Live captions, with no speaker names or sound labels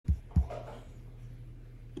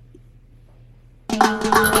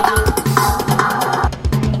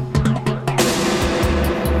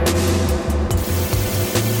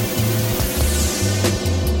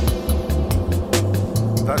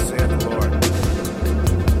Thus saith the Lord,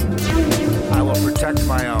 I will protect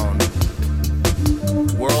my own.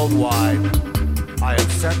 Worldwide, I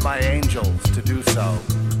have sent my angels to do so.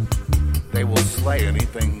 They will slay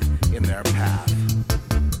anything in their path.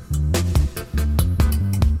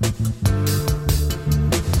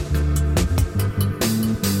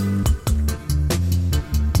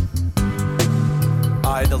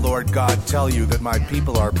 I, the Lord God, tell you that my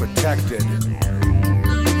people are protected.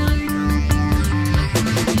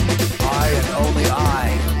 I and only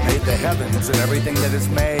I made the heavens and everything that is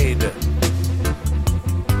made.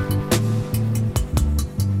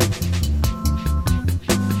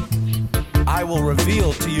 I will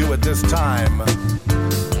reveal to you at this time.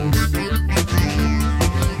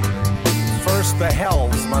 First the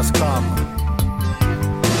hells must come.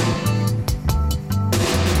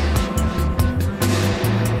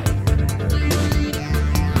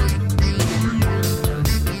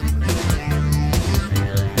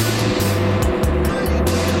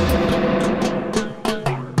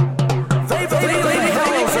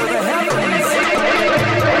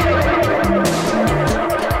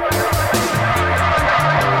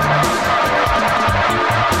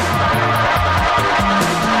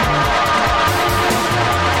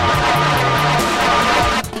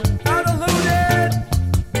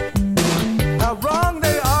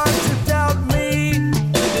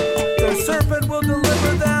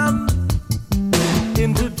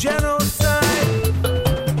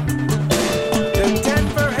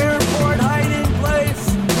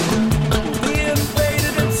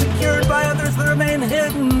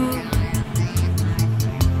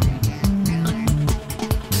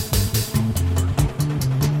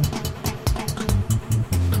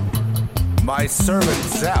 My servant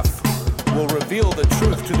Zeph will reveal the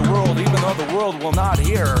truth to the world, even though the world will not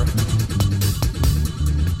hear.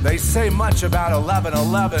 They say much about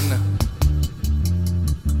 11/11.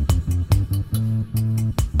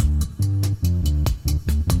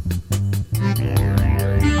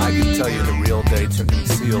 I can tell you the real dates are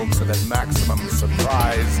concealed so that maximum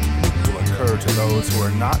surprise will occur to those who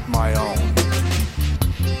are not my own.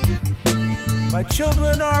 My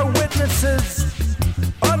children are witnesses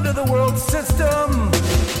under the world system,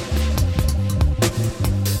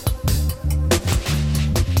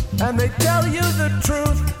 and they tell you the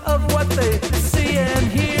truth of what they see and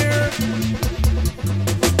hear.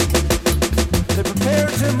 They prepare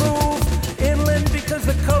to move inland because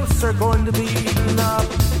the coasts are going to be eaten up.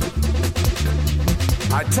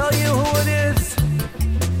 I tell you who it is.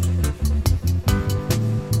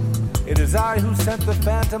 It is I who sent the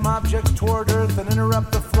phantom objects toward Earth and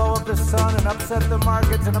interrupt the flow of the sun and upset the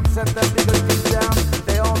markets and upset them because deep down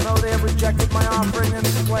they all know they have rejected my offering and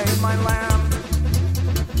slain my lamb.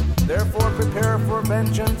 Therefore prepare for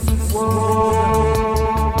vengeance and woe.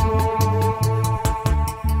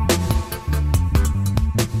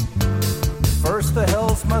 First the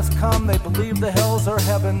hells must come, they believe the hells are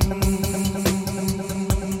heaven.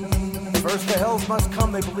 First the hells must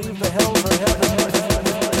come, they believe the hells are heaven.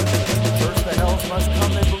 First the hells must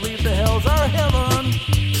come, they believe the hells are heaven.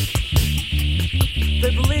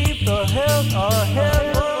 They believe the hells are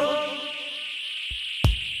heaven.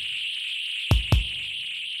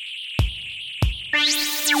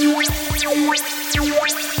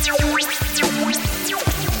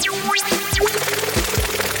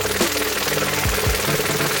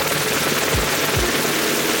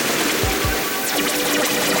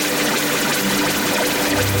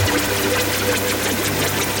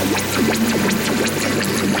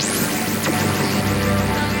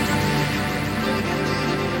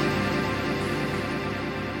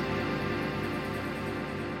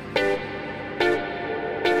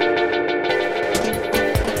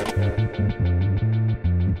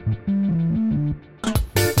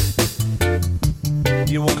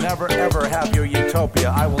 You will never ever have your utopia.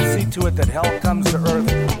 I will see to it that hell comes to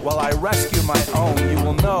earth while I rescue my own. You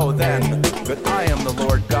will know then that I am the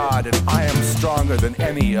Lord God and I am stronger than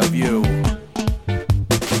any of you.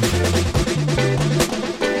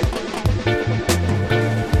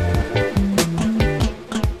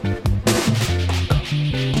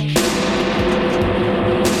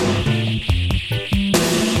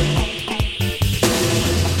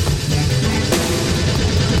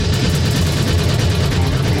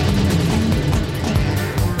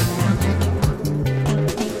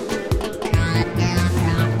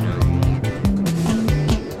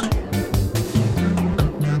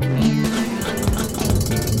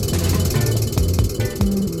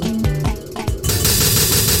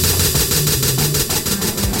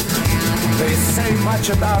 much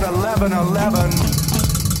about 11/11.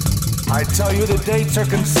 I tell you the dates are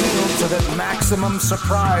concealed so that maximum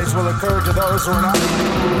surprise will occur to those who are not.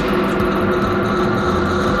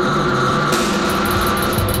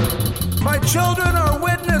 My children are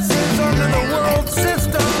witnesses under the world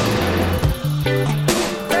system.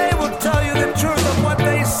 They will tell you the truth of what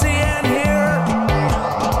they see and hear.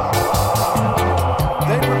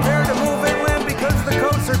 They prepare to move inland because the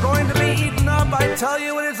coasts are going to be eaten up. I tell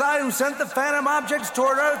you it is I who sent the phantom objects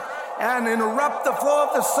toward Earth and interrupt the flow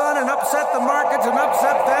of the sun and upset the markets and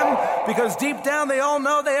upset them, because deep down they all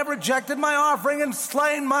know they have rejected my offering and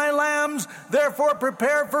slain my lambs. Therefore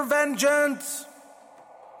prepare for vengeance.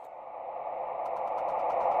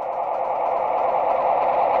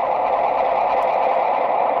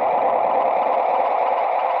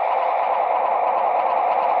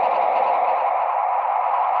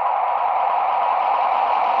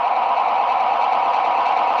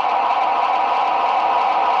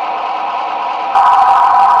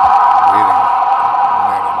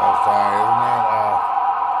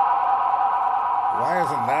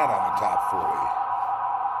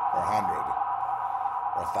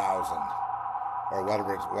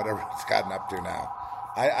 Whatever it's gotten up to now.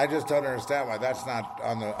 I just don't understand why that's not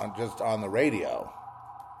just on the radio,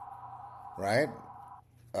 right?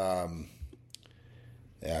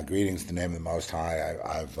 Yeah, greetings in the name of the Most High.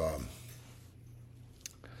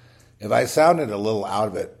 If I sounded a little out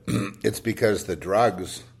of it, it's because the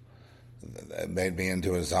drugs made me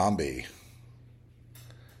into a zombie,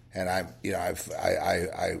 and I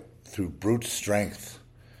through brute strength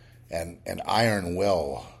and iron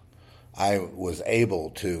will, I was able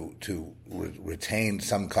to retain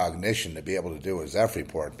some cognition to be able to do a Zeph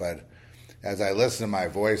report. But as I listened to my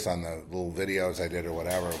voice on the little videos I did or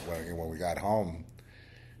whatever when we got home,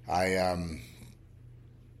 I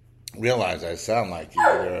realized I sound like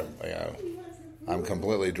either I'm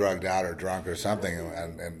completely drugged out or drunk or something.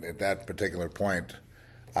 And at that particular point,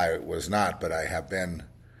 I was not, but I have been,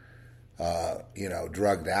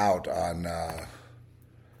 drugged out on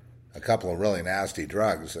a couple of really nasty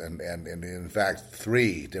drugs, and in fact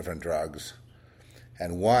 3 different drugs,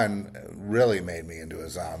 and one really made me into a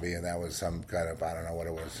zombie, and that was some kind of, I don't know what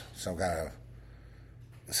it was, some kind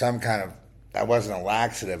of that wasn't a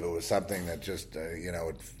laxative, it was something that just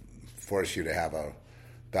would force you to have a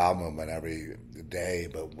bowel movement every day,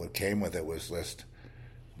 but what came with it was just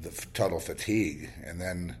the total fatigue, and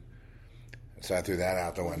then so I threw that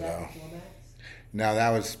out the window. No, that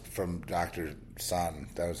was from Dr. Sun.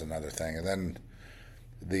 That was another thing. And then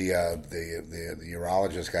the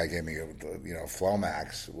urologist guy gave me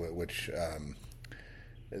Flomax, which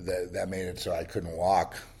that made it so I couldn't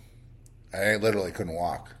walk. I literally couldn't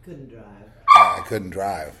walk. Couldn't drive. I couldn't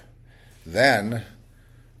drive. Then,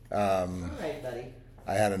 all right, buddy.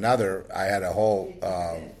 I had a whole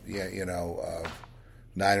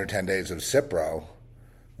 9 or 10 days of Cipro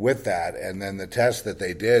with that, and then the test that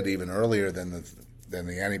they did even earlier than the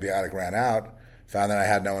antibiotic ran out found that I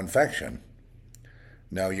had no infection,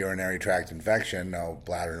 no urinary tract infection, no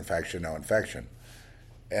bladder infection, no infection,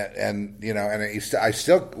 and I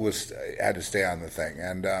still had to stay on the thing,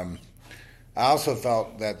 and I also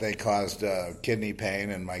felt that they caused kidney pain,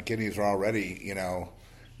 and my kidneys were already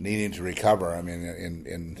needing to recover. I mean,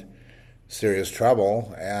 in serious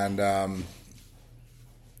trouble, and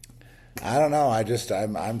I don't know.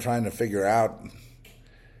 I'm trying to figure out,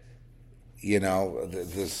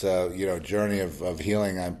 this journey of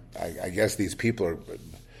healing. I guess these people are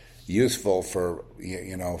useful for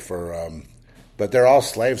but they're all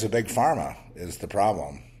slaves of big pharma is the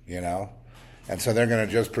problem, and so they're going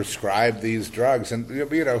to just prescribe these drugs, and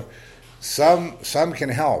some can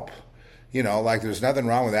help. Like there's nothing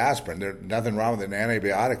wrong with aspirin. There's nothing wrong with an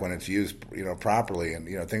antibiotic when it's used, properly,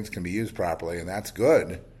 and things can be used properly, and that's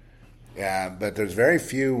good. Yeah, but there's very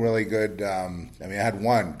few really good. I had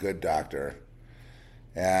one good doctor,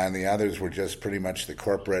 and the others were just pretty much the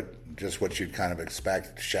corporate, just what you'd kind of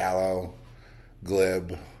expect: shallow,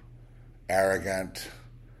 glib, arrogant,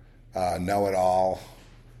 know-it-all.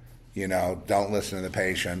 Don't listen to the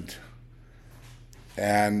patient,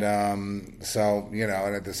 and so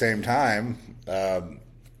and at the same time,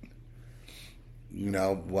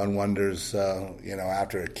 one wonders,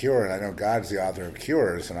 after a cure, and I know God's the author of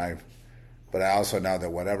cures, but I also know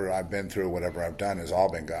that whatever I've been through, whatever I've done, has all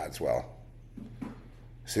been God's will.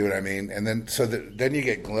 See what I mean? And then, then you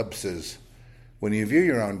get glimpses when you view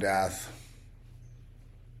your own death,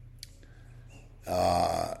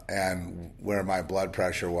 and where my blood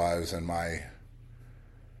pressure was, and my,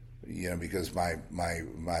 because my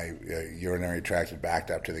urinary tract had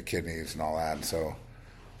backed up to the kidneys and all that, and so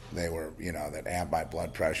they were, that amped my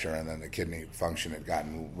blood pressure, and then the kidney function had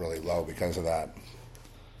gotten really low because of that.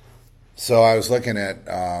 So I was looking at,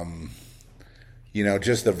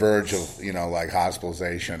 just the verge of, like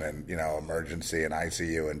hospitalization and, emergency and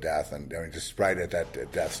ICU and death, and just right at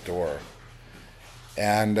that death's door.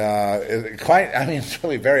 And it's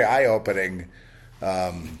really very eye-opening.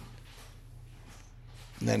 And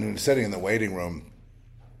then sitting in the waiting room,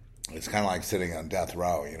 it's kind of like sitting on death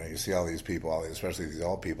row. You see all these people, especially these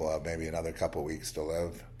old people, have maybe another couple of weeks to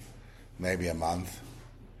live, maybe a month.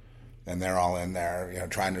 And they're all in there,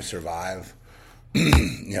 trying to survive,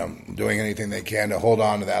 doing anything they can to hold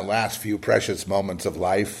on to that last few precious moments of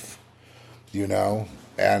life,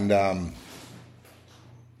 And,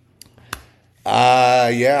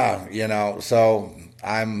 so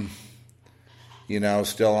I'm,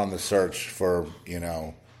 still on the search for,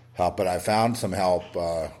 help. But I found some help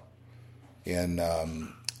in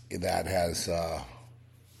that has that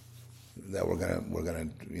we're gonna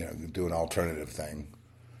do an alternative thing.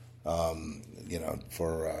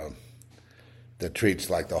 For that treats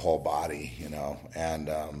like the whole body, and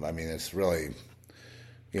it's really,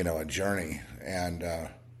 a journey, and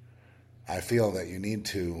I feel that you need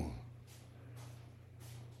to,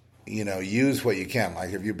 use what you can.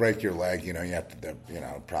 Like if you break your leg, you have to,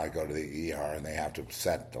 probably go to the ER and they have to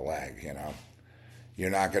set the leg, You're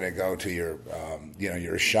not going to go to your,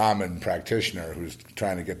 your shaman practitioner who's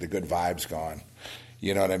trying to get the good vibes going.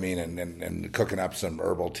 You know what I mean? And cooking up some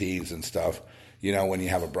herbal teas and stuff, when you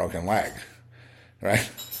have a broken leg, right?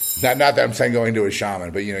 Not that I'm saying going to a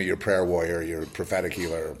shaman, but, your prayer warrior, your prophetic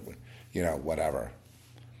healer, whatever.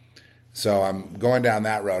 So I'm going down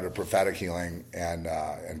that road of prophetic healing and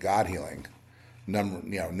God healing.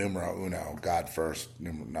 Numero uno, God first,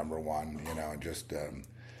 number one,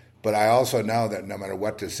 but I also know that no matter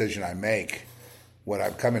what decision I make, what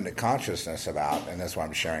I've come into consciousness about, and that's why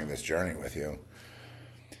I'm sharing this journey with you,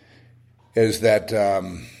 is that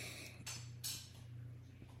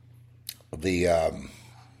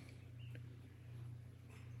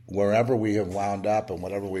wherever we have wound up and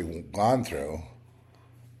whatever we've gone through,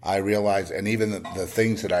 I realize, and even the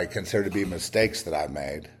things that I consider to be mistakes that I've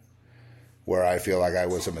made, where I feel like I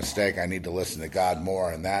was a mistake, I need to listen to God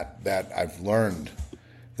more, and that I've learned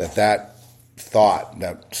that thought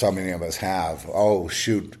that so many of us have, oh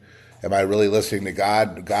shoot, am I really listening to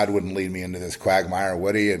God? God wouldn't lead me into this quagmire,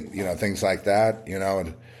 would he? And, things like that,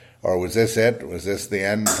 or was this it? Was this the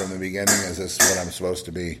end from the beginning? Is this what I'm supposed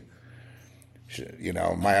to be?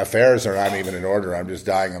 My affairs are not even in order. I'm just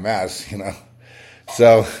dying a mess,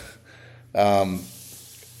 So,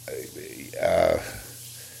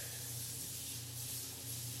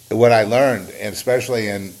 what I learned, and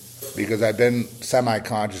especially because I've been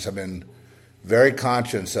semi-conscious, I've been very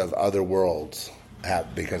conscious of other worlds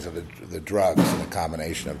because of the drugs and the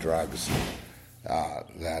combination of drugs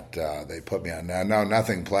that they put me on. Now, no,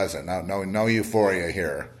 nothing pleasant. No euphoria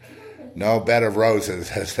here. No bed of roses,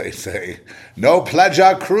 as they say. No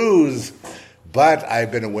pleasure cruise. But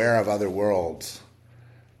I've been aware of other worlds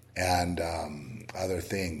and other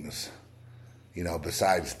things,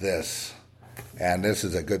 besides this. And this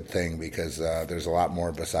is a good thing because there's a lot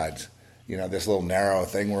more besides, this little narrow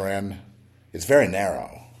thing we're in. It's very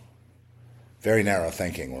narrow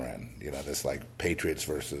thinking we're in. This like patriots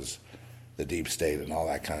versus the deep state and all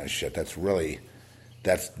that kind of shit. That's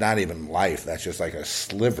not even life. That's just like a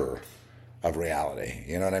sliver of reality.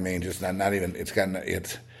 You know what I mean? Just not even.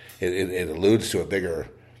 It alludes to a bigger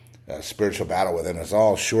spiritual battle within us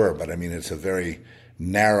all, sure, but it's a very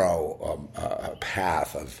narrow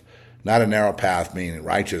path of. Not a narrow path meaning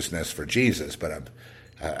righteousness for Jesus, but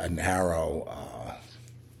a narrow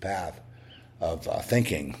path of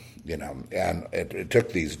thinking, And it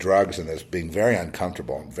took these drugs and this being very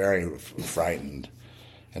uncomfortable and very frightened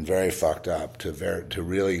and very fucked up to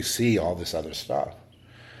really see all this other stuff.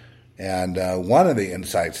 And one of the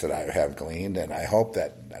insights that I have gleaned, and I hope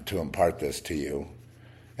that to impart this to you,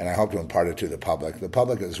 and I hope to impart it to the public. The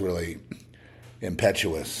public is really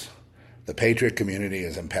impetuous. The patriot community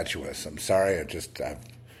is impetuous. I'm sorry,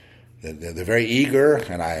 they're very eager,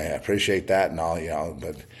 and I appreciate that and all,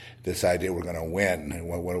 but this idea we're going to win, and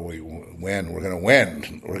what do we win? We're going to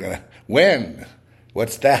win. We're going to win.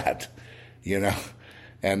 What's that?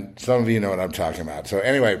 And some of you know what I'm talking about. So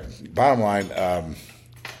anyway, bottom line,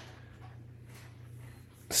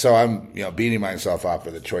 so I'm, beating myself up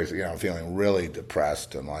for the choice, feeling really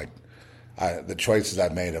depressed and like, the choices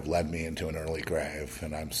I've made have led me into an early grave,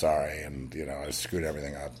 and I'm sorry, and I screwed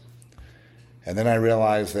everything up. And then I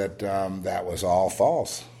realized that that was all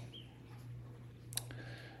false.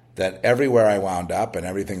 that everywhere I wound up and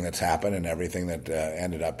everything that's happened and everything that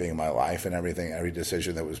ended up being my life and every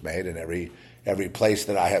decision that was made and every place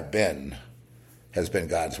that I have been has been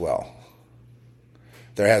God's will.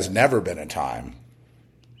 There has never been a time,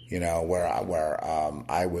 where I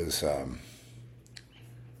was,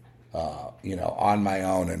 on my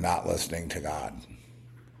own and not listening to God.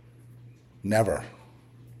 Never.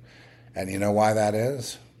 And you know why that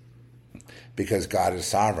is? Because God is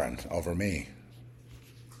sovereign over me.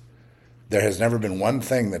 There has never been one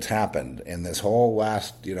thing that's happened in this whole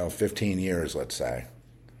last, 15 years, let's say,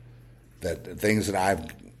 that things that I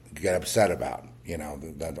get upset about, you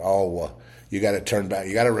got to turn back,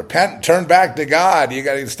 you got to repent and turn back to God.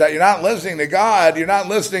 You're not listening to God. You're not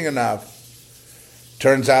listening enough.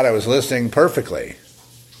 Turns out I was listening perfectly.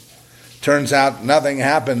 Turns out nothing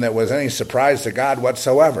happened that was any surprise to God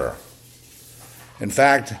whatsoever. In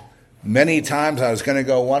fact, many times I was going to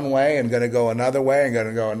go one way and going to go another way and going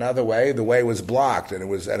to go another way. The way was blocked, and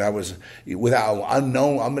I was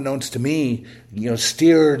unbeknownst to me,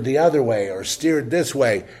 steered the other way or steered this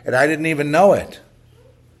way, and I didn't even know it.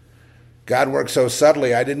 God works so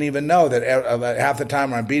subtly, I didn't even know that half the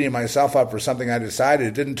time I'm beating myself up for something I decided.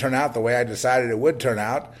 It didn't turn out the way I decided it would turn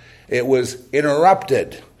out. It was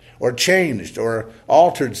interrupted or changed or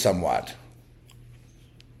altered somewhat.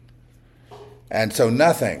 And so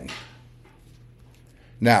nothing.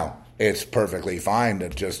 Now, it's perfectly fine to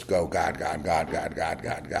just go God, God, God, God, God,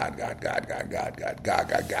 God, God, God, God, God, God, God, God,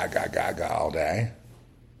 God, God, God, God, God all day.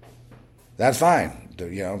 That's fine.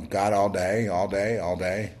 God all day, all day, all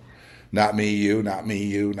day. Not me, you, not me,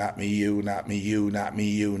 you, not me, you, not me, you, not me,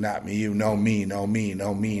 you, not me, you. No me, no me,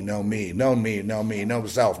 no me, no me, no me, no me, no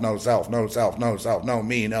self, no self, no self, no self, no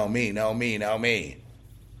me, no me, no me, no me.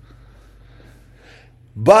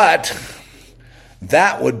 But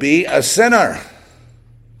that would be a sinner.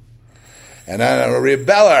 And a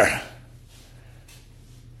rebeller,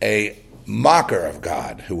 a mocker of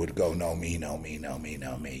God who would go, no me, no me, no me,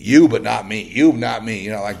 no me. You, but not me. You, not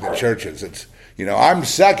me. Like the churches. It's, I'm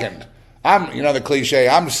second. I'm, the cliche,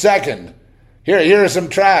 I'm second. Here are some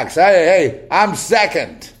tracts. Hey, I'm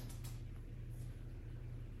second.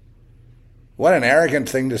 What an arrogant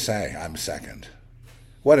thing to say, I'm second.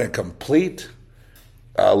 What a complete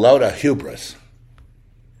load of hubris.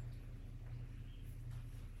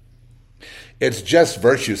 It's just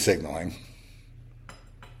virtue signaling,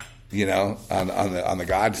 on the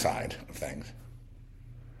God side of things.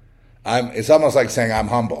 It's almost like saying I'm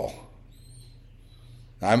humble.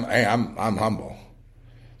 I'm humble.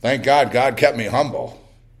 Thank God, God kept me humble.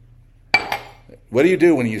 What do you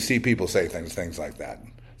do when you see people say things like that?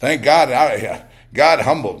 Thank God, God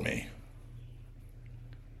humbled me.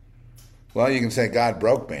 Well, you can say God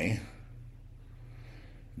broke me.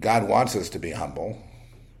 God wants us to be humble.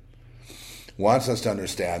 Wants us to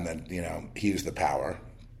understand that, He's the power.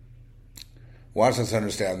 Wants us to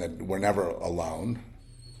understand that we're never alone.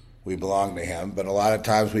 We belong to Him, but a lot of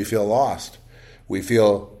times we feel lost. We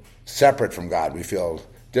feel separate from God. We feel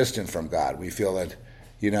distant from God. We feel that,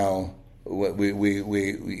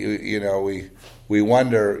 we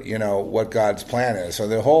wonder, what God's plan is. So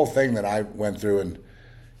the whole thing that I went through, and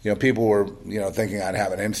people were, thinking I'd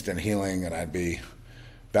have an instant healing and I'd be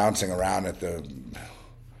bouncing around at the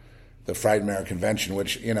Frightmare Convention,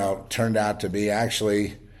 which, turned out to be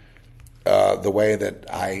actually the way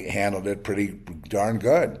that I handled it pretty darn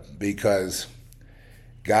good, because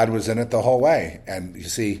God was in it the whole way. And you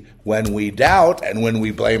see, when we doubt and when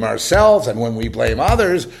we blame ourselves and when we blame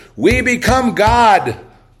others, we become God.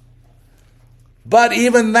 But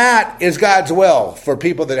even that is God's will for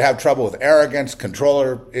people that have trouble with arrogance,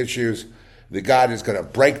 controller issues. That God is going to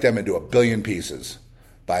break them into a billion pieces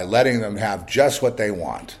by letting them have just what they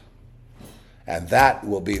want. And that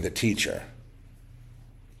will be the teacher.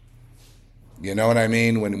 You know what I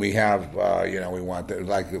mean? When we have, we want,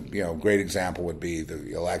 great example would be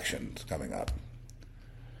the elections coming up.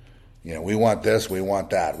 We want this, we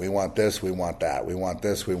want that. We want this, we want that. We want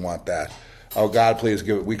this, we want that. Oh, God, please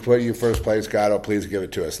give it. We put you first place. God, oh, please give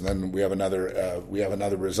it to us. And then we have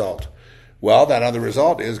another result. Well, that other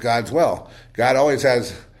result is God's will. God always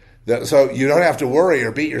has, so you don't have to worry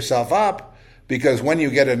or beat yourself up, because when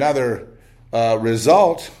you get another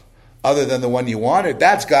result other than the one you wanted,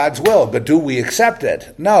 that's God's will. But do we accept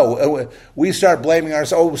it? No. We start blaming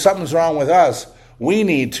ourselves. Oh, something's wrong with us. We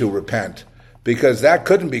need to repent, because that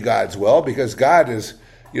couldn't be God's will, because God is,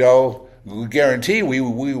 we guarantee we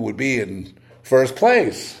would be in first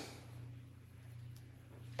place.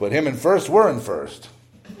 Put Him in first, we're in first.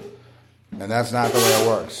 And that's not the way it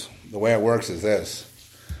works. The way it works is this.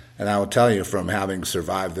 And I will tell you, from having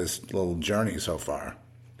survived this little journey so far,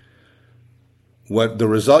 what the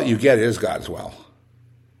result you get is God's will.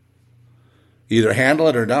 Either handle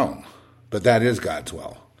it or don't, but that is God's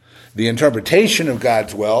will. The interpretation of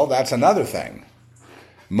God's will, that's another thing.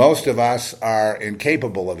 Most of us are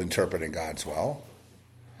incapable of interpreting God's will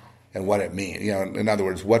and what it means. In other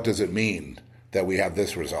words, what does it mean that we have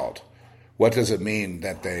this result? What does it mean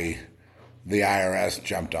that the IRS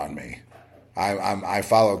jumped on me? I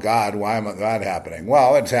follow God. Why am that happening?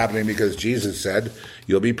 Well, it's happening because Jesus said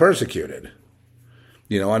you'll be persecuted,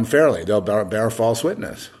 unfairly. They'll bear false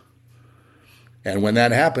witness. And when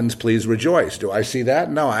that happens, please rejoice. Do I see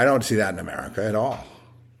that? No, I don't see that in America at all.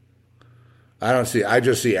 I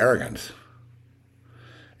just see arrogance.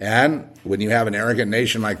 And when you have an arrogant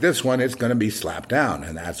nation like this one, it's going to be slapped down.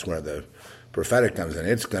 And that's where the prophetic comes in.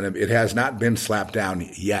 It has not been slapped down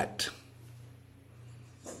yet.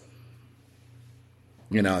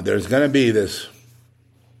 There's going to be this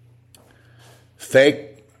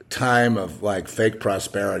fake time of fake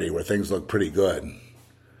prosperity where things look pretty good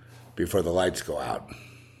before the lights go out.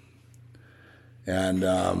 And,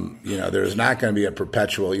 there's not going to be a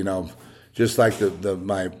perpetual, just like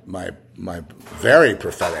my very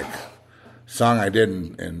prophetic song I did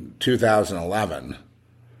in 2011,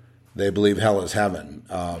 They Believe Hell is Heaven.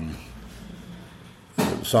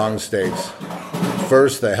 The song states,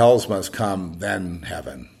 first the hells must come, then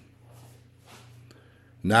heaven.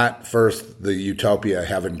 Not first the utopia,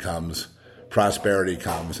 heaven comes, prosperity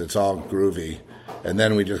comes, it's all groovy, and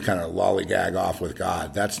then we just kind of lollygag off with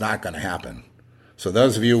God. That's not going to happen. So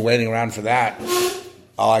those of you waiting around for that,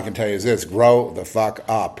 all I can tell you is this: grow the fuck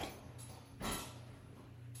up.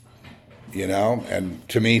 And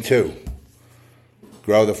to me too.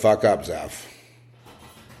 Grow the fuck up, Zeph.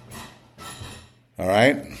 All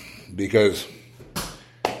right? Because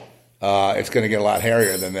it's going to get a lot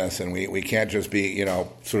hairier than this, and we can't just be,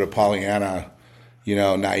 sort of Pollyanna,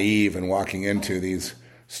 naive and walking into these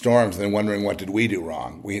storms and then wondering what did we do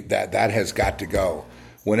wrong. That has got to go.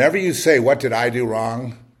 Whenever you say, what did I do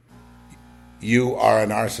wrong, you are a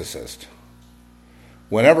narcissist.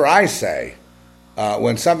 Whenever I say,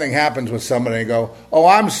 when something happens with somebody, I go, oh,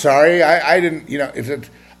 I'm sorry, I didn't,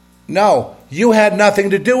 no, you had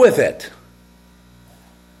nothing to do with it.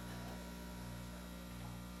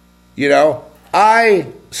 I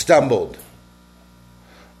stumbled.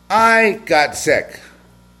 I got sick.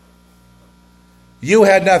 You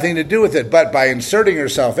had nothing to do with it, but by inserting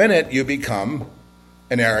yourself in it, you become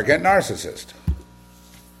an arrogant narcissist.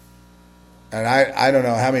 And I don't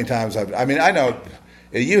know how many times I know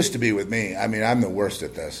it used to be with me. I'm the worst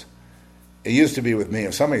at this. It used to be with me.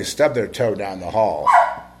 If somebody stubbed their toe down the hall,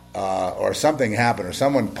 or something happened, or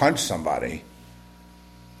someone punched somebody,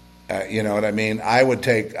 you know what I mean? I would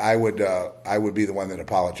be the one that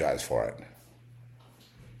apologized for it.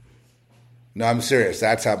 No, I'm serious.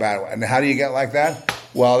 That's how bad it was. And how do you get like that?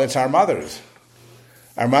 Well, it's our mothers.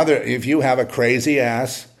 Our mother, if you have a crazy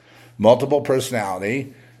ass, multiple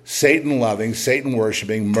personality, Satan-loving,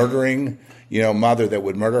 Satan-worshiping, murdering, mother that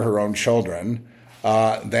would murder her own children,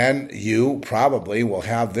 then you probably will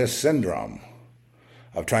have this syndrome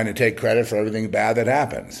of trying to take credit for everything bad that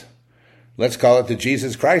happens. Let's call it the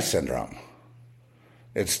Jesus Christ syndrome.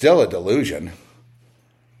 It's still a delusion.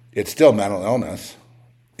 It's still mental illness.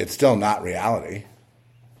 It's still not reality.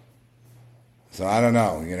 So I don't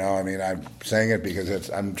know, I'm saying it because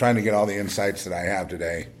I'm trying to get all the insights that I have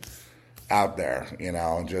today out there,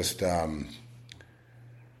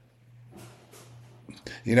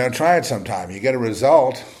 try it sometime. You get a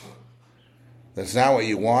result that's not what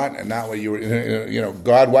you want and not what you were,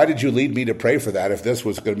 God, why did you lead me to pray for that if this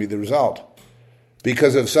was going to be the result?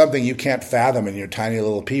 Because of something you can't fathom in your tiny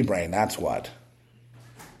little pea brain, that's what.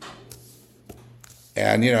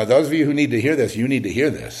 And, those of you who need to hear this, you need to hear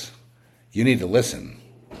this. You need to listen.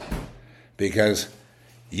 Because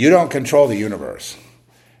you don't control the universe.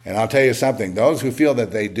 And I'll tell you something, those who feel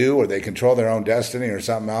that they do or they control their own destiny or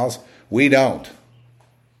something else, we don't.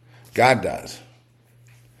 God does.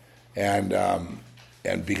 And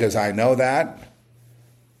because I know that,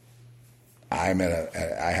 I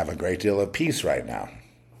have a great deal of peace right now.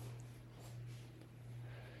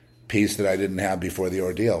 Peace that I didn't have before the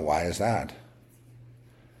ordeal. Why is that?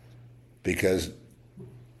 Because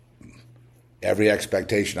every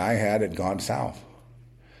expectation I had gone south.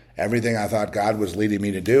 Everything I thought God was leading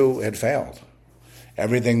me to do had failed.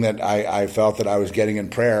 Everything that I felt that I was getting in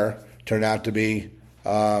prayer turned out to be,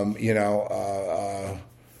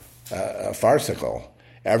 farcical.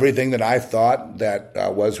 Everything that I thought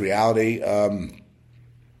that was reality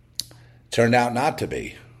turned out not to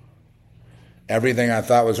be. Everything I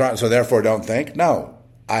thought was wrong. So therefore, don't think. No,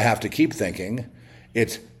 I have to keep thinking.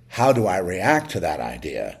 It's how do I react to that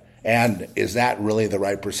idea? And is that really the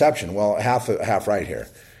right perception? Well, half right here.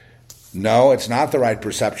 No, it's not the right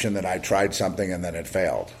perception that I tried something and then it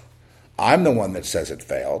failed. I'm the one that says it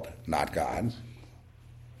failed, not God.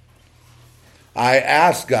 I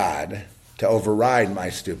asked God to override my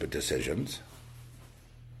stupid decisions.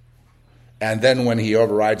 And then when he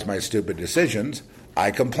overrides my stupid decisions,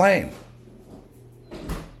 I complain.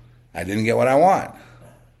 I didn't get what I want.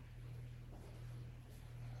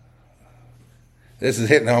 This is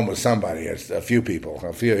hitting home with somebody. It's a few people.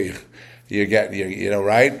 A few you get,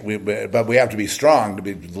 right? But we have to be strong to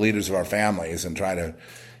be the leaders of our families and try to,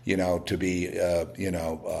 to be,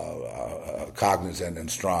 cognizant and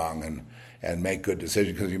strong and make good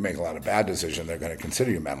decisions. Because if you make a lot of bad decisions, they're going to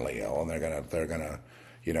consider you mentally ill, and they're going to,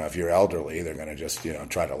 if you're elderly, they're going to just,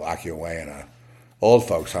 try to lock you away in a old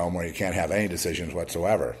folks' home where you can't have any decisions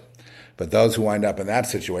whatsoever. But those who wind up in that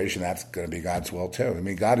situation, that's going to be God's will too. I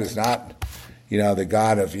mean, God is not, the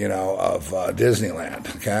God of, of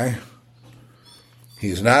Disneyland, okay?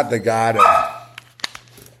 He's not the God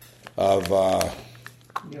of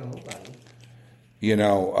the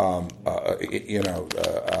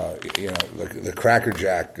Cracker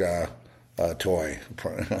Jack toy.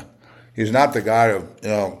 He's not the God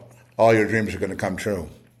of, all your dreams are going to come true.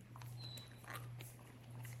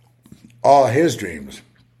 All his dreams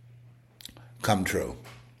come true.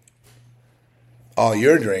 All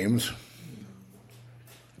your dreams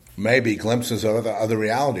may be glimpses of other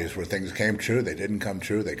realities where things came true, they didn't come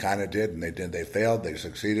true, they kind of did, and they failed, they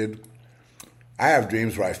succeeded. I have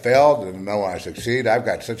dreams where I failed and know I succeed. I've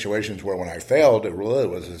got situations where when I failed, it really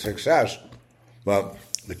was a success. But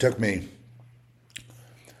it took me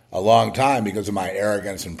a long time because of my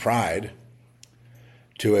arrogance and pride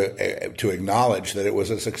to acknowledge that it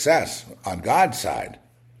was a success on God's side,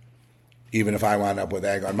 even if I wound up with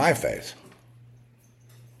egg on my face.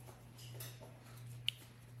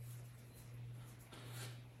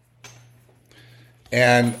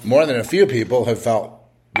 And more than a few people have felt,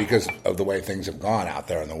 because of the way things have gone out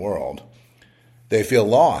there in the world, they feel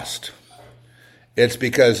lost. It's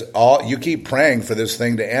because you keep praying for this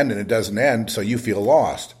thing to end and it doesn't end, so you feel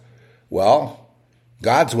lost. Well,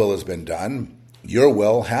 God's will has been done. Your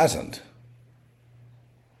will hasn't.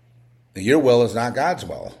 Your will is not God's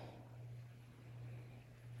will.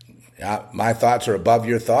 My thoughts are above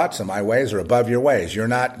your thoughts, and my ways are above your ways. You're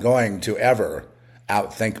not going to ever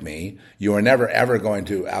outthink me. You are never ever going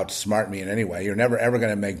to outsmart me in any way. You're never ever going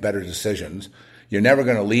to make better decisions. You're never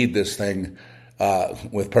going to lead this thing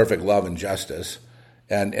with perfect love and justice.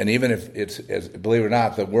 And even if it's, believe it or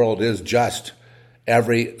not, the world is just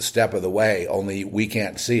every step of the way, only we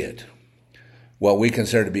can't see it. What we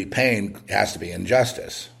consider to be pain has to be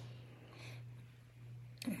injustice.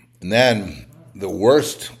 And then the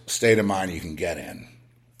worst state of mind you can get in.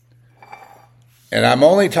 And I'm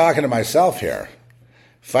only talking to myself here.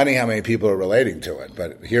 Funny how many people are relating to it,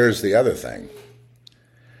 but here's the other thing.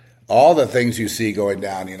 All the things you see going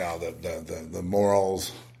down, the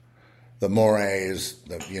morals, the mores,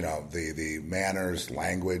 the manners,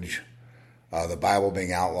 language, the Bible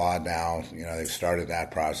being outlawed now, they've started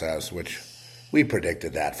that process, which we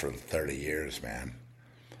predicted that for 30 years, man.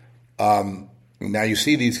 Now you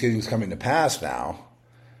see these things coming to pass now,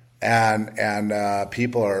 and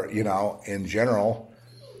people are, in general,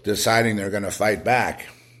 deciding they're going to fight back,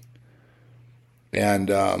 and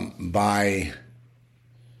by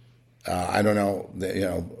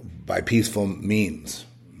by peaceful means,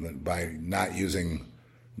 by not using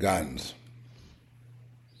guns,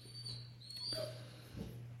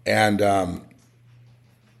 and by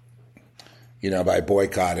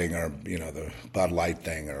boycotting or the Bud Light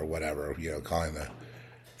thing or whatever,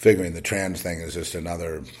 figuring the trans thing is just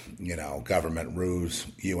another government ruse,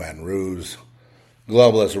 UN ruse,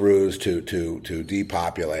 globalist ruse to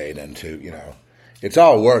depopulate and to it's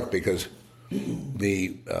all work because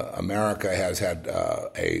the America has had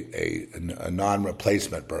a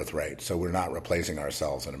non-replacement birth rate, so we're not replacing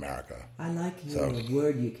ourselves in America. I like your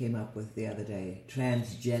word you came up with the other day,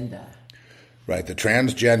 transgender. Right, the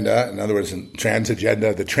transgender, in other words,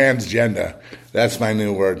 transagenda, the transgender, that's my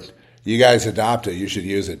new word. You guys adopt it, you should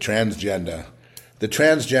use it, transgender. The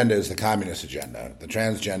transgender is the communist agenda. The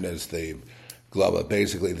transgender is the global,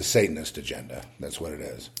 basically the Satanist agenda. That's what it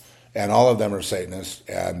is. And all of them are Satanists,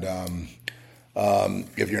 and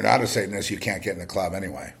if you're not a Satanist, you can't get in the club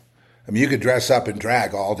anyway. I mean, you could dress up in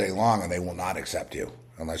drag all day long, and they will not accept you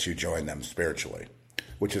unless you join them spiritually,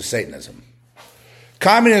 which is Satanism.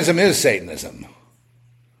 Communism is Satanism.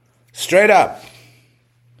 Straight up.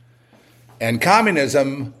 And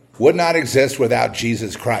communism would not exist without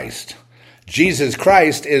Jesus Christ. Jesus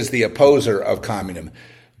Christ is the opposer of communism.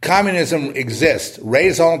 Communism exists.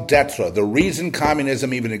 Raison d'etre. The reason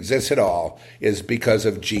communism even exists at all is because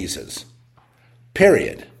of Jesus.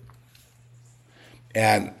 Period.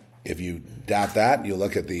 And if you doubt that, you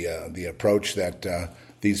look at the approach that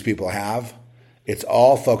these people have. It's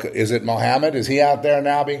all focused. Is it Mohammed? Is he out there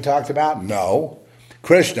now being talked about? No.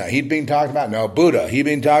 Krishna, he being talked about? No. Buddha, he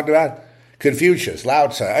being talked about? Confucius, Lao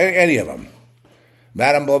Tzu, any of them.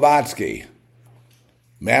 Madame Blavatsky,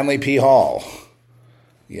 Manly P. Hall,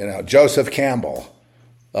 Joseph Campbell,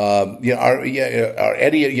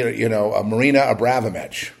 Eddie, Marina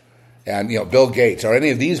Abramovich, and Bill Gates. Are any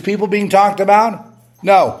of these people being talked about?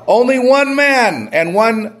 No. Only one man and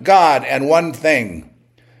one God and one thing.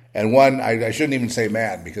 And one, I shouldn't even say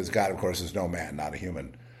man, because God, of course, is no man, not a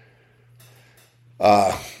human.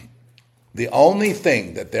 The only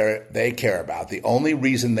thing that they care about, the only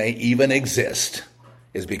reason they even exist,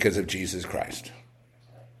 is because of Jesus Christ.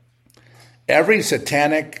 Every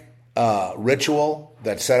satanic ritual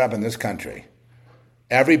that's set up in this country,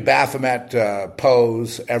 every Baphomet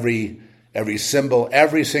pose, every symbol,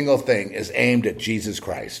 every single thing is aimed at Jesus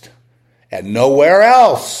Christ and nowhere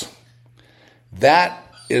else. That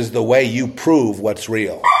is the way you prove what's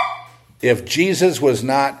real. If Jesus was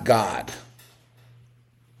not God,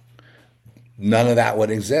 none of that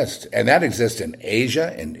would exist. And that exists in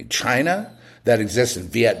Asia, in China, that exists in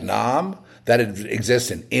Vietnam, that exists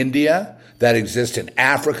in India, that exists in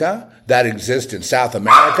Africa, that exists in South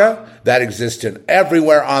America, that exists in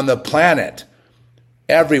everywhere on the planet.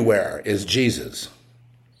 Everywhere is Jesus.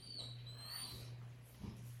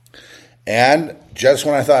 And just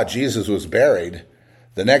when I thought Jesus was buried,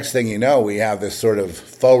 the next thing you know, we have this sort of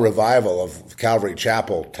faux revival of Calvary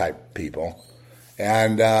Chapel type people.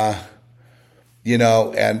 And, and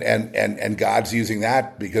God's using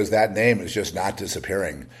that because that name is just not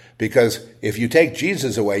disappearing. Because if you take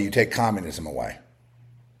Jesus away, you take communism away.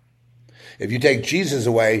 If you take Jesus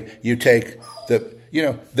away, you take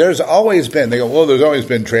there's always been, they go, well, there's always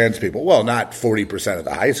been trans people. Well, not 40% of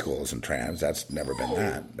the high school isn't trans. That's never been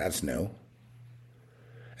that. That's new.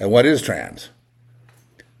 And what is trans?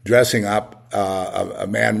 Dressing up, a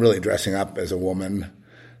man really dressing up as a woman,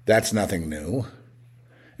 that's nothing new.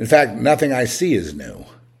 In fact, nothing I see is new.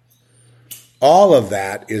 All of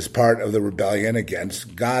that is part of the rebellion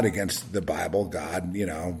against God, against the Bible, God,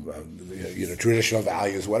 traditional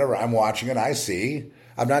values, whatever. I'm watching it, I see.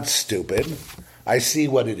 I'm not stupid. I see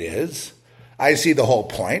what it is. I see the whole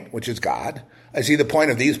point, which is God. I see the point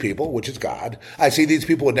of these people, which is God. I see these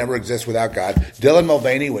people would never exist without God. Dylan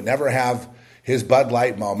Mulvaney would never have his Bud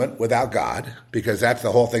Light moment without God, because that's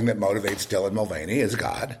the whole thing that motivates Dylan Mulvaney is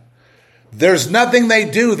God. There's nothing they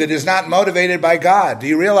do that is not motivated by God. Do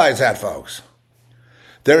you realize that, folks?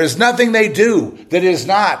 There is nothing they do that is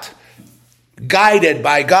not guided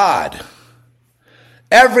by God.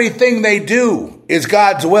 Everything they do is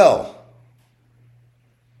God's will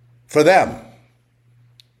for them,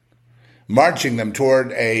 marching them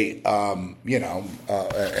toward an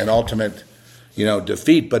ultimate,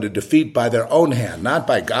 defeat, but a defeat by their own hand, not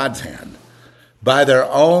by God's hand, by their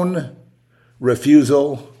own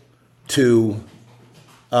refusal to,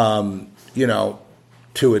 to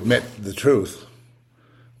admit the truth,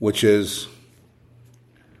 which is,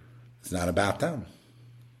 it's not about them.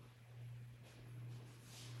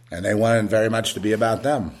 And they want it very much to be about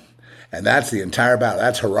them. And that's the entire battle.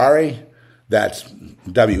 That's Harari, that's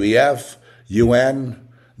WEF, UN,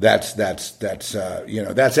 that's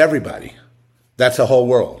everybody. That's the whole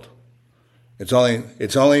world. It's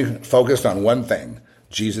only focused on one thing,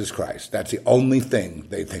 Jesus Christ. That's the only thing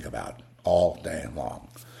they think about all day long.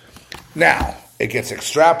 Now, it gets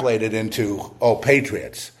extrapolated into,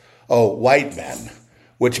 patriots, white men,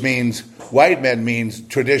 which means, white men means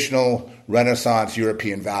traditional Renaissance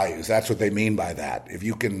European values. That's what they mean by that. If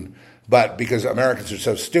you can, but because Americans are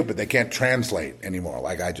so stupid, they can't translate anymore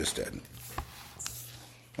like I just did.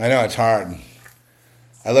 I know it's hard.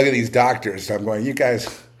 I look at these doctors, I'm going, you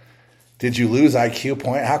guys, did you lose IQ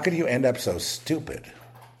point? How could you end up so stupid?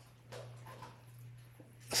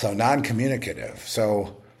 So non-communicative,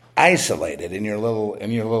 so isolated in your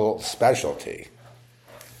little specialty.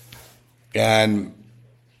 And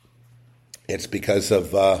it's because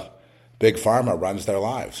of Big Pharma runs their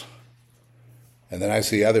lives. And then I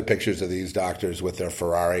see other pictures of these doctors with their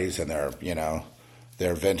Ferraris and their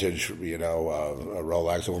vintage,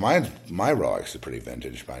 Rolex. Well, my Rolex is pretty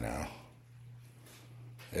vintage by now.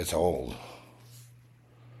 It's old.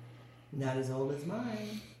 Not as old as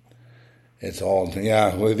mine. It's old,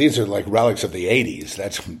 yeah. Well, these are like relics of the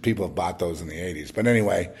 80s. People have bought those in the 80s. But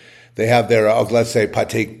anyway, they have their, let's say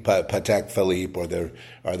Patek Philippe or their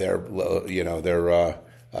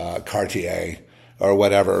Cartier or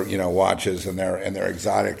whatever, watches, and they're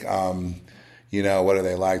exotic. What are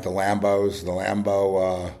they like? The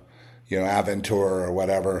Lambo, Aventur or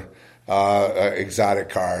whatever, exotic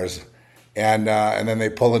cars. And then they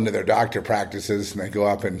pull into their doctor practices and they go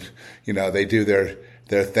up and, they do their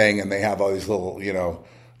thing, and they have all these little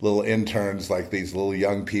interns, like these little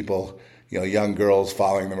young people, young girls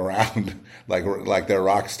following them around like they're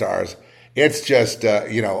rock stars. It's just,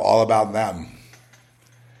 all about them,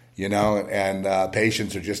 and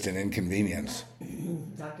patients are just an inconvenience.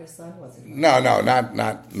 Dr. Sun wasn't. No,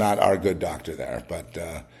 not our good doctor there, but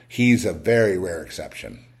he's a very rare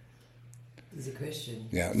exception. He's a Christian.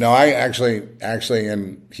 Yeah, no, I actually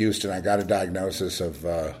in Houston, I got a diagnosis of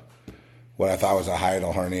what I thought was a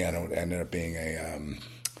hiatal hernia, and it ended up being a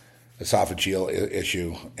esophageal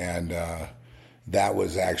issue, and that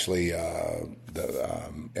was actually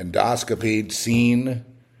endoscopied, seen,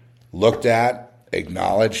 looked at,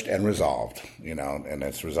 acknowledged, and resolved. And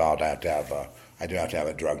it's resolved. I do have to have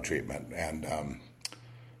a drug treatment, and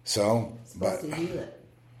Supposed to heal it.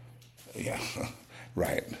 Yeah,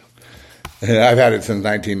 right. I've had it since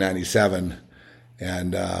 1997,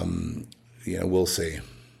 and we'll see.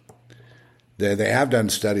 They have done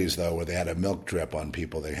studies though where they had a milk drip on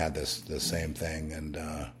people. They had the same thing, and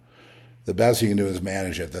the best you can do is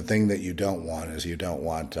manage it. The thing that you don't want is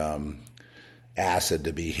acid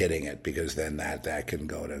to be hitting it, because then that can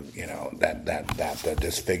go to that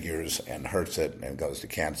disfigures and hurts it and goes to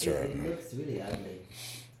cancer. It looks really ugly.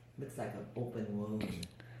 Looks like an open wound.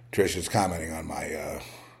 Trish is commenting on my.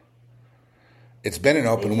 It's been an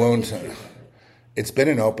open wound. It's been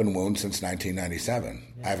an open wound since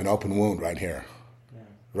 1997. Yeah. I have an open wound right here,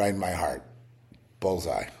 right in my heart,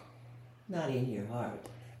 bullseye. Not in your heart.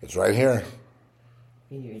 It's right here.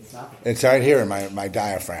 In your esophagus. It's right here in my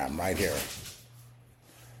diaphragm, right here.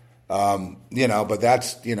 But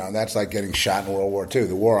that's like getting shot in World War II.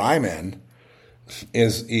 The war I'm in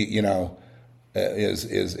is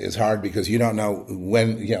hard because you don't know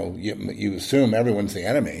when, you assume everyone's the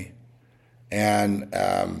enemy, and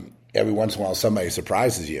every once in a while somebody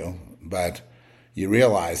surprises you, but you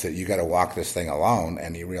realize that you got to walk this thing alone,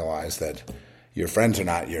 and you realize that your friends are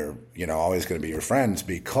not always going to be your friends,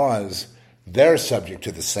 because they're subject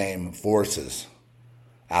to the same forces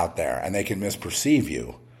out there, and they can misperceive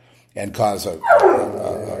you and cause a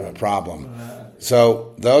problem.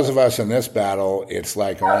 So those of us in this battle, it's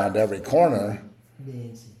like around every corner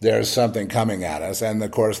there's something coming at us, and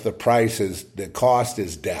of course the cost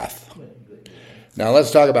is death. Now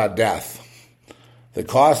let's talk about death. The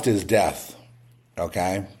cost is death,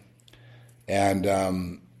 okay?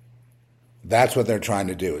 And that's what they're trying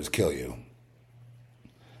to do, is kill you.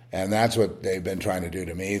 And that's what they've been trying to do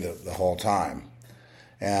to me the whole time.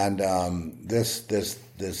 And this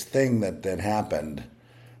thing that happened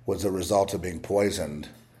was a result of being poisoned.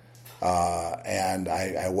 And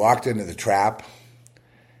I walked into the trap,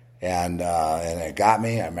 and it got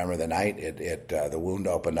me. I remember the night the wound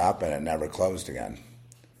opened up and it never closed again.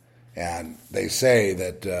 And they say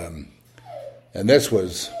that, and this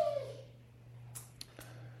was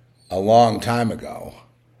a long time ago,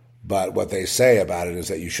 but what they say about it is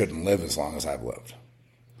that you shouldn't live as long as I've lived.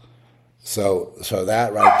 So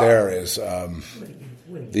that right there is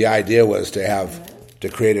the idea was to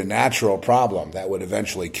create a natural problem that would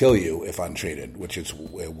eventually kill you if untreated, which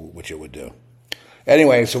it would do.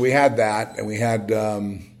 Anyway, so we had that, and we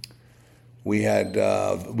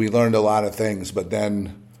learned a lot of things, but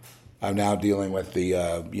then I'm now dealing with the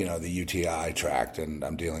the UTI tract, and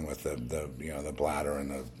I'm dealing with the bladder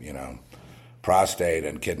and the prostate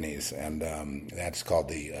and kidneys, and that's called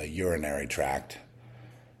the urinary tract,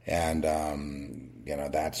 and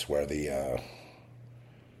that's where the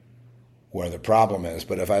problem is.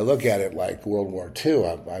 But if I look at it like World War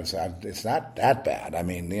II, it's not that bad. I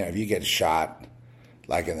mean, if you get shot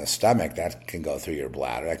like in the stomach, that can go through your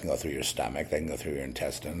bladder, that can go through your stomach, that can go through your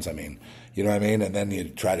intestines. I mean, you know what I mean? And then you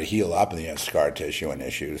try to heal up, and you have scar tissue and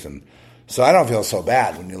issues. And so I don't feel so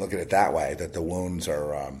bad when you look at it that way, that the wounds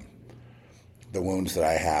are, the wounds that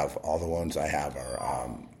I have, all the wounds I have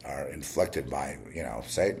are inflicted by,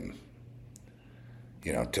 Satan,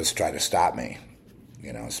 to try to stop me,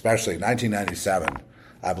 especially 1997.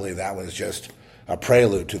 I believe that was just a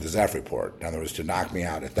prelude to the Zeph report. In other words, to knock me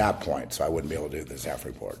out at that point, so I wouldn't be able to do the Zeph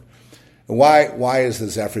report. Why is the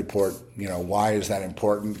Zeph report, why is that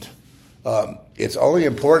important? It's only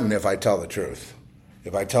important if I tell the truth.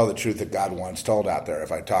 If I tell the truth that God once told out there,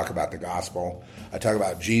 if I talk about the gospel, I talk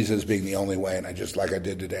about Jesus being the only way, and I just, like I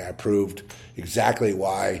did today, I proved exactly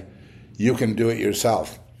why you can do it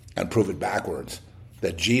yourself and prove it backwards,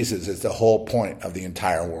 that Jesus is the whole point of the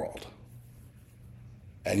entire world.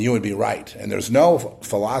 And you would be right. And there's no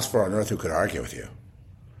philosopher on earth who could argue with you.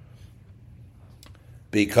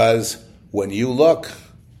 Because when you look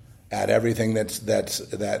at everything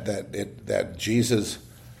that Jesus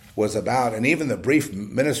was about, and even the brief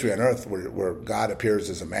ministry on earth where God appears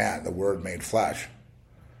as a man, the Word made flesh,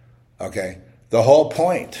 okay, the whole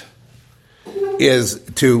point is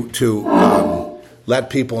to let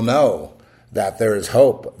people know that there is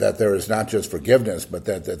hope, that there is not just forgiveness, but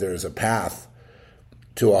that there is a path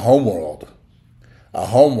to a homeworld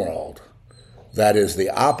that is the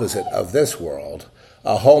opposite of this world,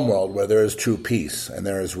 a homeworld where there is true peace, and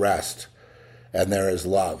there is rest, and there is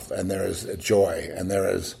love, and there is joy, and there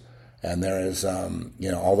is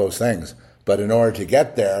all those things. But in order to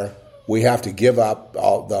get there, we have to give up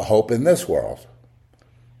all the hope in this world.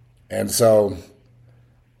 And so,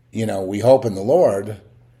 we hope in the Lord,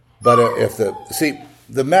 but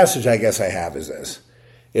the message I guess I have is this.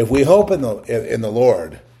 If we hope in the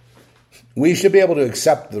Lord, we should be able to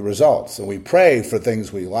accept the results. And we pray for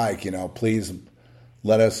things we like, please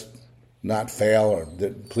let us not fail, or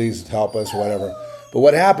please help us, whatever. But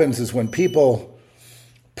what happens is when people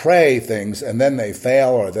pray things and then they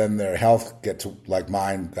fail, or then their health gets, like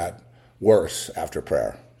mine, got worse after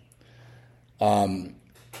prayer.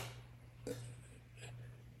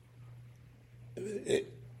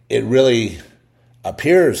 It really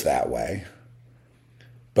appears that way.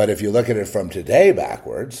 But if you look at it from today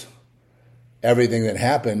backwards, everything that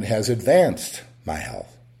happened has advanced my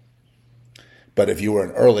health. But if you were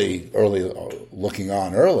an early looking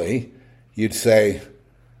on early, you'd say,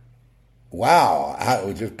 wow,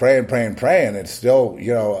 we just pray, and it's still,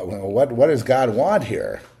 what does God want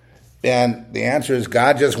here? And the answer is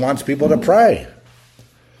God just wants people to pray.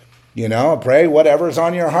 Pray whatever's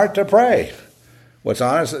on your heart to pray. What's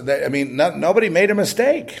honest, nobody made a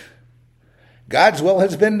mistake. God's will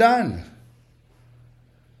has been done.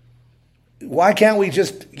 Why can't we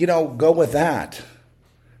just, go with that,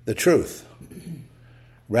 the truth,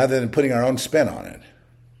 rather than putting our own spin on it?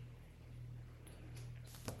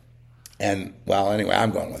 And, well, anyway,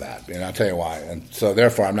 I'm going with that, and I'll tell you why. And so,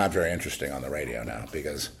 therefore, I'm not very interesting on the radio now,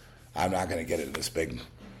 because I'm not going to get into this big,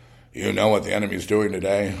 what the enemy's doing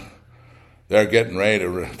today? They're getting ready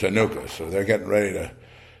to nuke us, or they're getting ready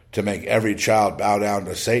to make every child bow down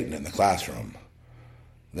to Satan in the classroom.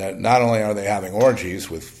 That not only are they having orgies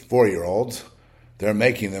with 4-year-olds, they're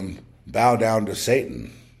making them bow down to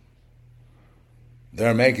Satan.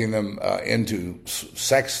 They're making them into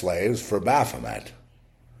sex slaves for Baphomet.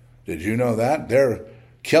 Did you know that? They're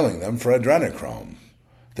killing them for adrenochrome.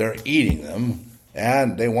 They're eating them,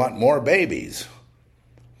 and they want more babies.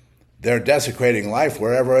 They're desecrating life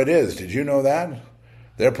wherever it is. Did you know that?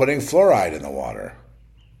 They're putting fluoride in the water.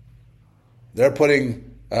 They're putting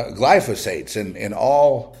glyphosates in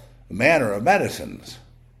all manner of medicines.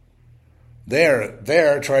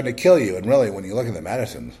 They're trying to kill you. And really, when you look at the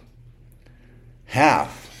medicines,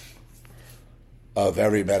 half of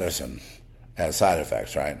every medicine has side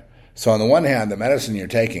effects, right? So on the one hand, the medicine you're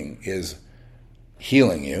taking is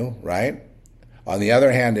healing you, right? On the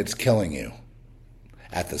other hand, it's killing you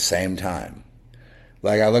at the same time.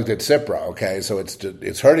 Like I looked at Cipro, okay, so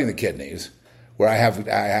it's hurting the kidneys, where I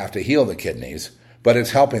have to heal the kidneys, but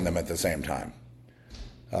it's helping them at the same time.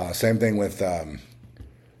 Same thing with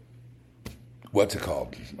what's it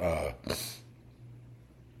called?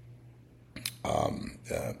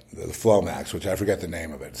 The Flomax, which I forget the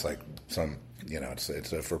name of it. It's like some,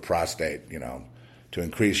 it's for prostate, to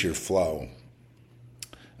increase your flow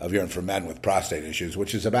of urine for men with prostate issues,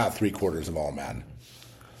 which is about 3/4 of all men.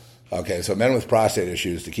 Okay, so men with prostate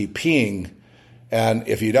issues to keep peeing, and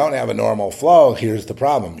if you don't have a normal flow, here's the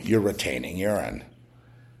problem: you're retaining urine,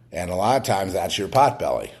 and a lot of times that's your pot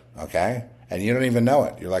belly. Okay, and you don't even know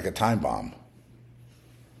it. You're like a time bomb,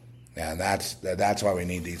 and that's why we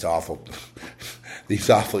need these awful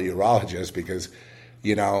urologists, because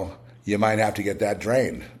you might have to get that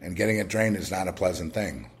drained, and getting it drained is not a pleasant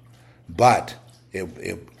thing, but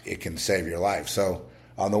it can save your life. So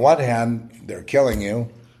on the one hand, they're killing you.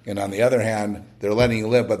 And on the other hand, they're letting you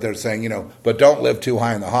live, but they're saying, but don't live too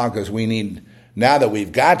high in the hog, because we need, now that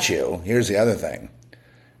we've got you, here's the other thing.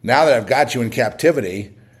 Now that I've got you in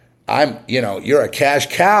captivity, you're a cash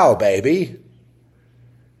cow, baby.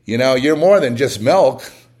 You're more than just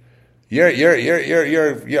milk. You're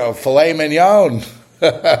filet mignon.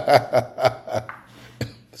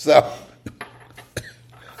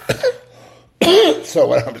 So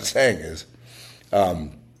what I'm saying is,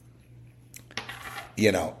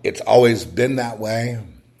 it's always been that way,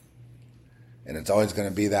 and it's always going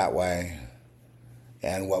to be that way.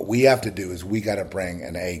 And what we have to do is we got to bring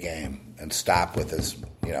an A game and stop with this,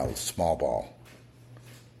 small ball.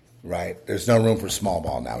 right? There's no room for small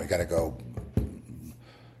ball now. We got to go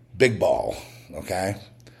big ball, okay?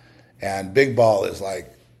 And big ball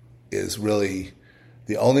is really,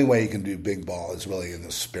 the only way you can do big ball is really in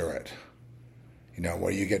the spirit,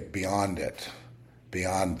 where you get beyond it,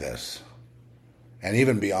 beyond this, and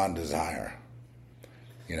even beyond desire.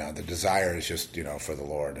 The desire is just, for the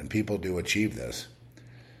Lord, and people do achieve this.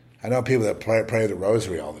 I know people that pray the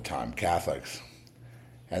rosary all the time, Catholics,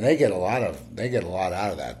 and they get a lot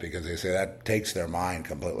out of that because they say that takes their mind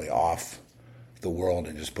completely off the world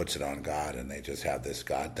and just puts it on God, and they just have this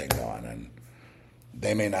God thing going, and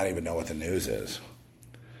they may not even know what the news is.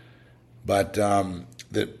 But and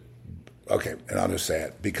I'll just say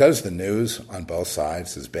it, because the news on both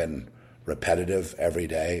sides has been repetitive every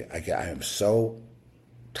day. I am so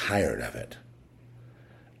tired of it.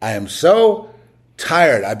 I am so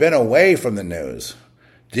tired. I've been away from the news,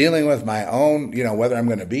 dealing with my own, whether I'm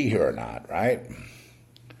going to be here or not, right?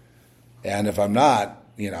 And if I'm not,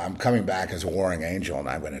 I'm coming back as a warring angel, and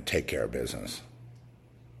I'm going to take care of business.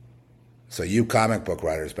 So you comic book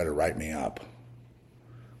writers better write me up,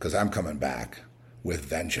 because I'm coming back with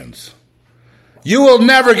vengeance. You will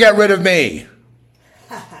never get rid of me.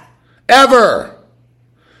 Ever.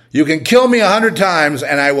 You can kill me 100 times,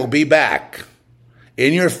 and I will be back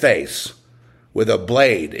in your face with a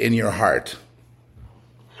blade in your heart.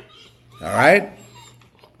 All right?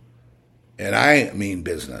 And I mean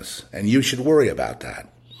business, and you should worry about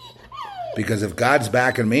that. Because if God's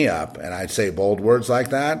backing me up, and I say bold words like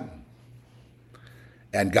that,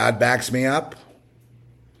 and God backs me up,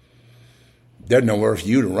 there's nowhere for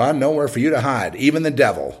you to run, nowhere for you to hide. Even the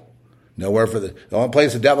devil. The only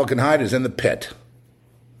place the devil can hide is in the pit.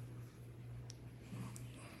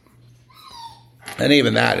 And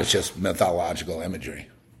even that is just mythological imagery.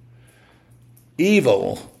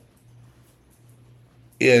 Evil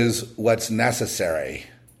is what's necessary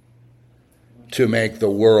to make the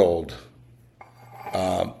world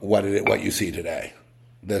what you see today.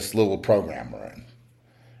 This little program we're in.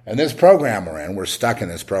 And this program we're stuck in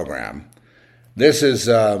this program. This is,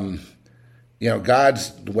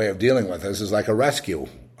 God's way of dealing with us is like a rescue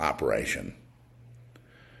operation.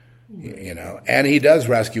 And he does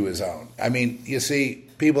rescue his own. I mean, you see,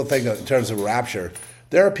 people think in terms of rapture,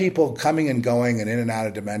 there are people coming and going and in and out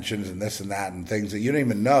of dimensions and this and that and things that you don't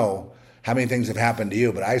even know how many things have happened to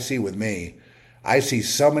you. But I see with me, I see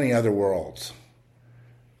so many other worlds.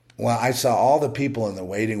 Well, I saw all the people in the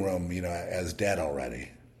waiting room, as dead already.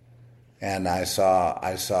 And I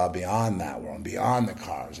saw beyond that world, beyond the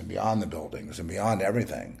cars and beyond the buildings and beyond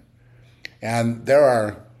everything. And there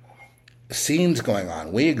are scenes going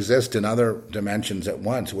on. We exist in other dimensions at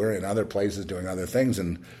once. We're in other places doing other things.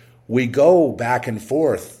 And we go back and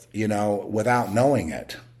forth, without knowing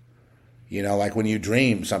it. Like when you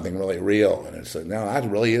dream something really real. And it's like, no, that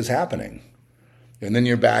really is happening. And then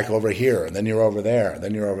you're back over here. And then you're over there. And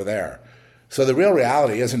then you're over there. So the real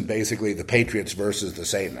reality isn't basically the Patriots versus the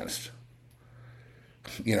Satanists.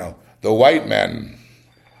 The white men,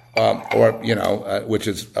 which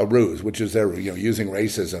is a ruse, which is they're using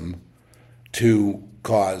racism to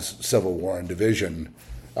cause civil war and division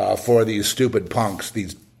for these stupid punks,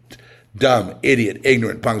 these dumb, idiot,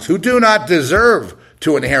 ignorant punks who do not deserve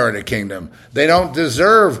to inherit a kingdom. They don't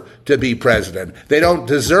deserve to be president. They don't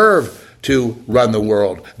deserve to run the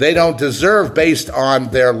world. They don't deserve, based on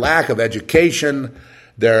their lack of education,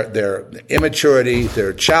 their immaturity,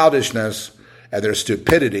 their childishness, and their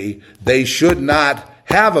stupidity, they should not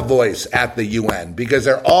have a voice at the UN because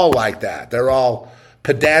they're all like that. They're all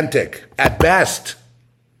pedantic at best.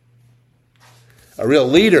 A real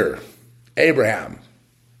leader, Abraham,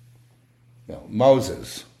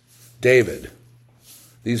 Moses, David.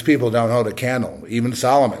 These people don't hold a candle. Even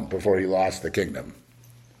Solomon before he lost the kingdom.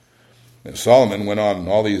 And Solomon went on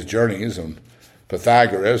all these journeys, and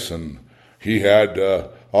Pythagoras, and he had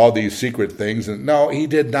all these secret things. And no, he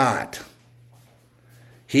did not.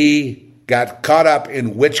 He got caught up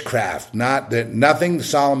in witchcraft. Not that nothing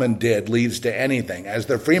Solomon did leads to anything. As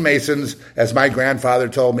the Freemasons, as my grandfather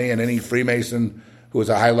told me, and any Freemason who was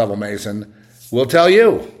a high-level Mason will tell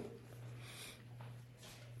you,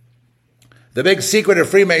 the big secret of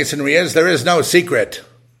Freemasonry is there is no secret.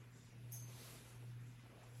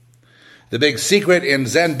 The big secret in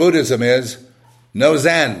Zen Buddhism is no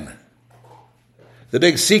Zen. The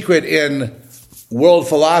big secret in world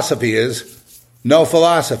philosophy is no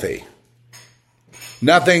philosophy.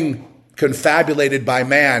 Nothing confabulated by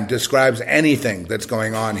man describes anything that's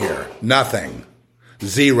going on here. Nothing.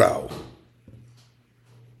 Zero.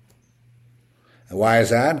 And why is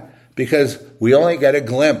that? Because we only get a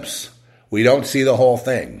glimpse. We don't see the whole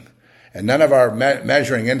thing. And none of our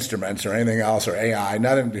measuring instruments or anything else or AI,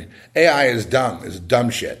 AI is dumb, is dumb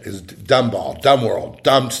shit, is dumb ball, dumb world,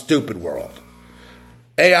 dumb, stupid world.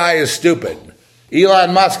 AI is stupid.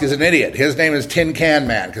 Elon Musk is an idiot. His name is Tin Can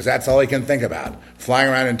Man because that's all he can think about, flying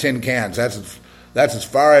around in tin cans. That's as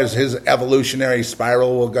far as his evolutionary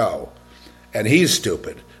spiral will go. And he's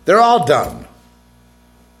stupid. They're all dumb.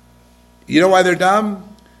 You know why they're dumb?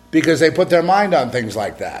 Because they put their mind on things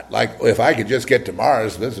like that. Like, if I could just get to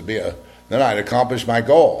Mars, then I'd accomplish my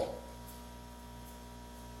goal.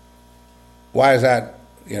 Why is that,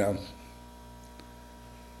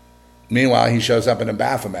 Meanwhile, he shows up in a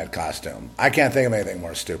Baphomet costume. I can't think of anything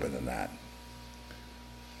more stupid than that.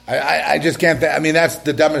 I just can't think. That's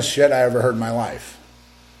the dumbest shit I ever heard in my life.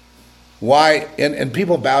 Why? And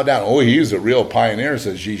people bow down. Oh, he's a real pioneer,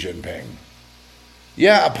 says Xi Jinping.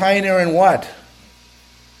 Yeah, a pioneer in what?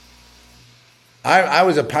 I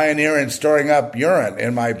was a pioneer in storing up urine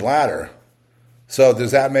in my bladder. So does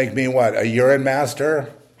that make me what? A urine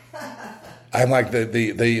master? I'm like the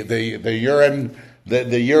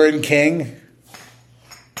urine king.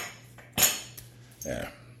 Yeah.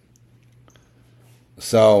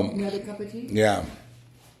 So another cup of tea? Yeah.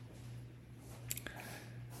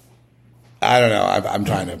 I don't know. I'm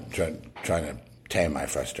trying to tame my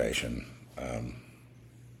frustration.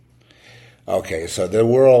 Okay, so the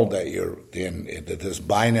world that you're in, this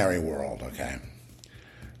binary world, okay,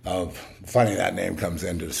 funny that name comes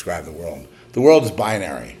in to describe the world. The world is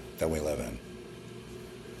binary that we live in.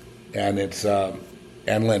 And it's,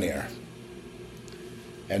 and linear.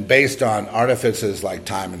 And based on artifices like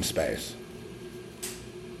time and space,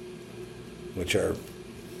 which are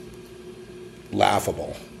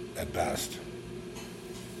laughable at best.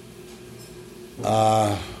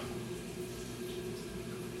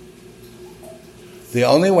 The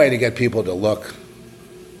only way to get people to look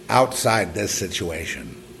outside this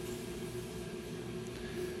situation.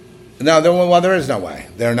 No, there is no way.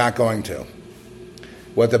 They're not going to.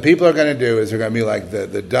 What the people are going to do is they're going to be like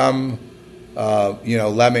the dumb,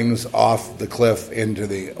 lemmings off the cliff into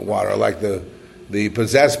the water, like the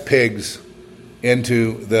possessed pigs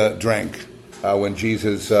into the drink when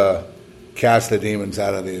Jesus cast the demons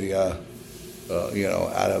out of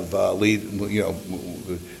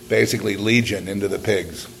basically legion into the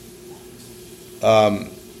pigs.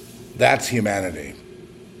 That's humanity.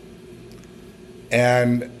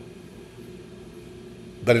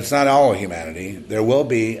 But it's not all humanity. There will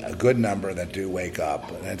be a good number that do wake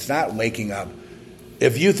up. And it's not waking up.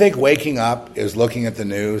 If you think waking up is looking at the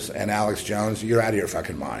news and Alex Jones, you're out of your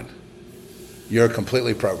fucking mind. You're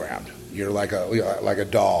completely programmed. You're like a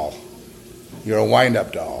doll. You're a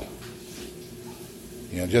wind-up doll.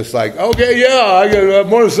 Just like, okay, yeah, I get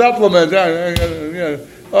more supplements.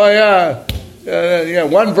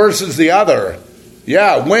 One versus the other.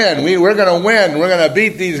 Yeah, win. We're going to win. We're going to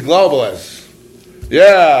beat these globalists.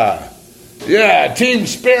 Yeah, team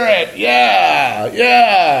spirit.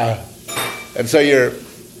 Yeah. And so you're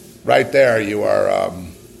right there. You are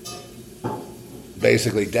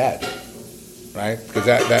basically dead, right? Because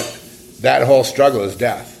that whole struggle is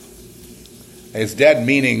death. It's dead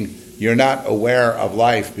meaning you're not aware of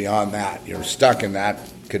life beyond that. You're stuck in that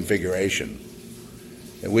configuration.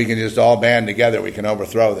 If we can just all band together, we can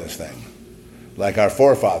overthrow this thing, like our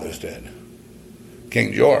forefathers did.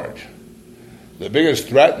 King George. The biggest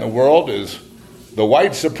threat in the world is the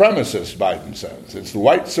white supremacist, Biden says. It's the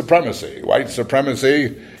white supremacy. White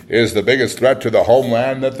supremacy is the biggest threat to the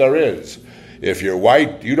homeland that there is. If you're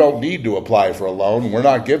white, you don't need to apply for a loan. We're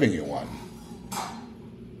not giving you one.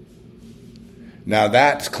 Now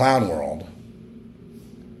that's clown world.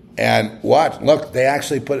 And what? Look, they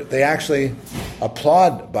actually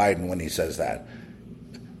applaud Biden when he says that.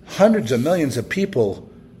 Hundreds of millions of people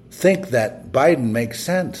think that Biden makes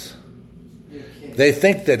sense. They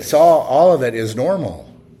think that all of it is normal.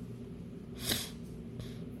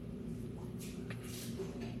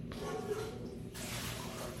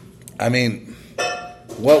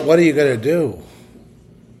 What are you going to do?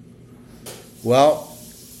 Well,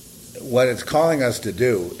 what it's calling us to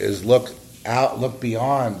do is look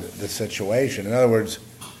beyond the situation. In other words,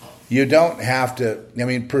 you don't have to,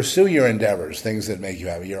 pursue your endeavors, things that make you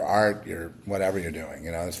happy, your art, your whatever you're doing,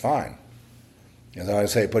 it's fine. As I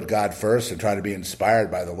say, put God first and try to be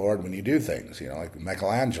inspired by the Lord when you do things, like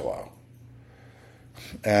Michelangelo.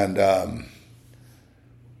 And,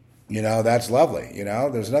 that's lovely.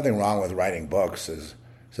 There's nothing wrong with writing books.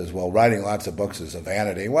 Says, well, writing lots of books is a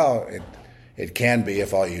vanity. Well, it can be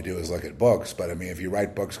if all you do is look at books. But, if you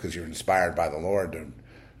write books because you're inspired by the Lord, and,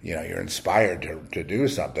 you're inspired to do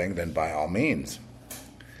something, then by all means.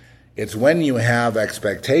 It's when you have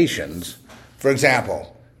expectations. For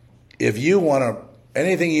example, if you want to,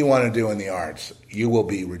 anything you want to do in the arts, you will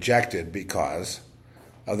be rejected because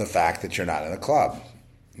of the fact that you're not in the club,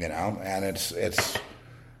 and it's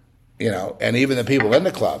and even the people in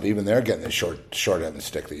the club, even they're getting the short end of the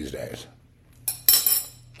stick these days.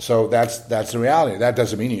 So that's the reality. That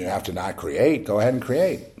doesn't mean you have to not create. Go ahead and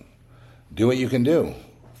create. Do what you can do.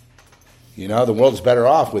 The world's better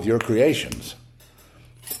off with your creations.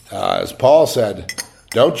 As Paul said,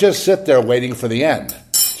 don't just sit there waiting for the end,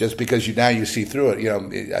 just because you see through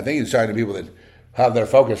it. I think he's talking to people that have their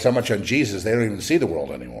focus so much on Jesus, they don't even see the world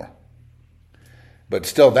anymore. But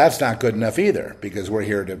still, that's not good enough either, because we're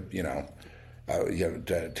here to,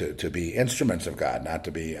 to be instruments of God, not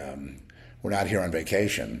to be. We're not here on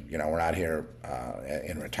vacation. We're not here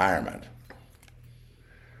in retirement.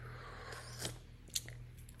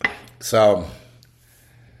 So,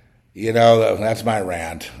 that's my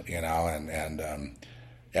rant. And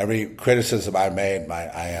every criticism I made,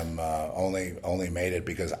 I am only made it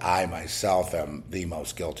because I myself am the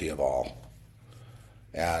most guilty of all.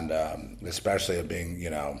 And especially of being,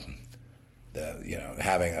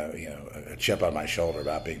 having a chip on my shoulder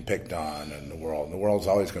about being picked on in the world. And the world's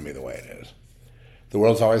always going to be the way it is. The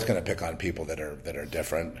world's always going to pick on people that are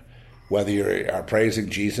different, whether you are praising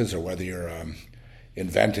Jesus or whether you're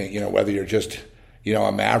inventing, whether you're just,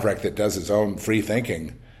 a maverick that does his own free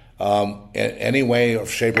thinking. In any way or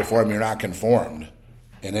shape or form, you're not conformed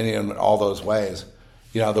in all those ways.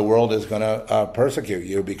 The world is going to persecute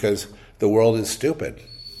you because the world is stupid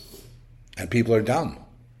and people are dumb.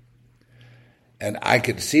 And I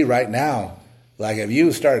could see right now, like if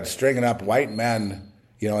you started stringing up white men,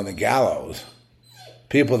 in the gallows,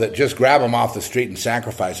 people that just grab them off the street and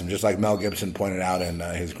sacrifice them, just like Mel Gibson pointed out in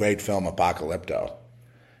his great film Apocalypto.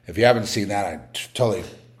 If you haven't seen that, I totally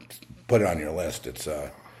put it on your list. It's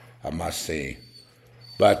a must-see.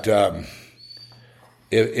 But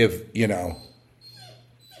if you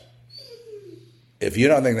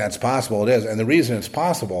don't think that's possible, it is. And the reason it's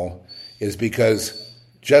possible is because,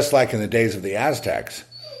 just like in the days of the Aztecs,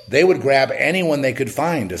 they would grab anyone they could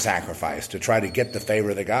find to sacrifice to try to get the favor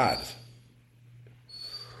of the gods.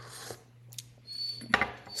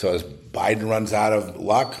 So as Biden runs out of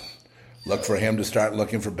luck, look for him to start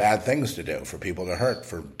looking for bad things to do, for people to hurt,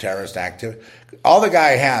 for terrorist activity. All the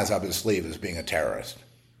guy has up his sleeve is being a terrorist.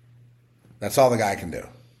 That's all the guy can do.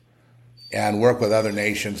 And work with other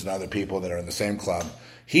nations and other people that are in the same club.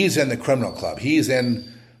 He's in the criminal club.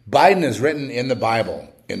 Biden is written in the Bible,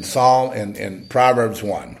 in Proverbs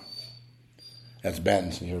 1. That's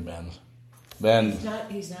Ben's. You hear Ben's? Ben.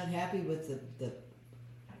 He's not happy with the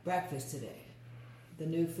breakfast today. The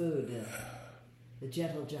new food, the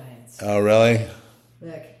Gentle Giants. Oh, really?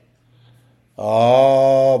 Rick.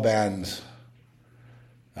 Oh, Ben's.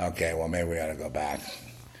 Okay, well, maybe we got to go back.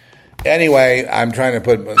 Anyway, I'm trying to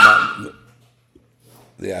put...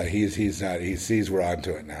 yeah, he's not... He sees we're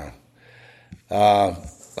onto it now.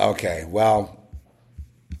 Okay, well...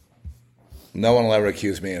 No one will ever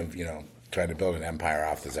accuse me of, trying to build an empire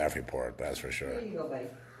off the Zeph Report, that's for sure. There you go, buddy.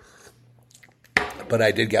 But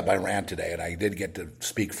I did get my rant today, and I did get to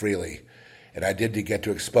speak freely, and I did get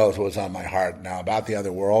to expose what was on my heart. Now, about the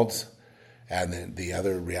other worlds and the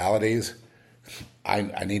other realities,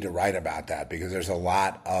 I need to write about that because there's a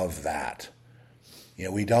lot of that.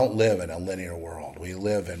 We don't live in a linear world. We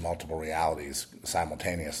live in multiple realities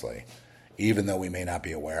simultaneously, even though we may not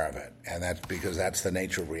be aware of it. And that's because that's the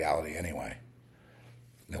nature of reality anyway.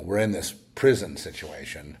 We're in this prison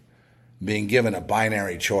situation, being given a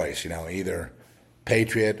binary choice, either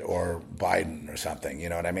Patriot or Biden or something, you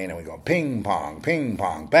know what I mean? And we go ping pong,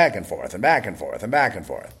 back and forth and back and forth and back and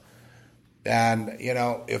forth. And,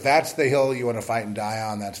 if that's the hill you want to fight and die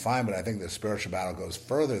on, that's fine. But I think the spiritual battle goes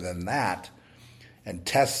further than that and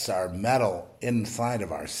tests our mettle inside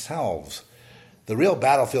of ourselves. The real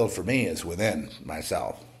battlefield for me is within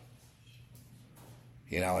myself.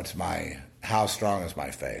 It's how strong is my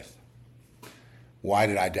faith? Why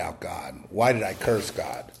did I doubt God? Why did I curse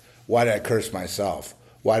God? Why did I curse myself?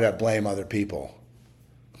 Why did I blame other people?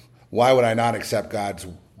 Why would I not accept God's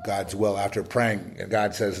will after praying and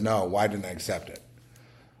God says no? Why didn't I accept it?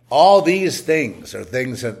 All these things are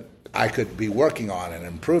things that I could be working on and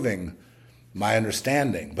improving my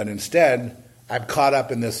understanding, but instead I'm caught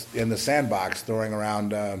up in the sandbox throwing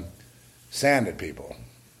around sand at people.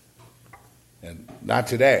 And not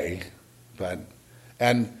today,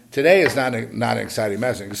 and today is not an exciting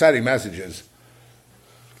message. Exciting message is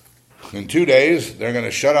in 2 days they're going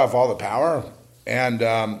to shut off all the power and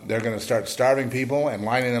they're going to start starving people and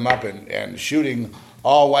lining them up and shooting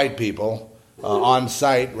all white people on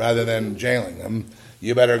sight rather than jailing them.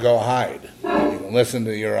 You better go hide. You can listen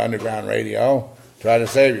to your underground radio Try to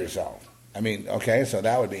save yourself. I mean, okay, so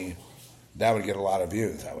that would get a lot of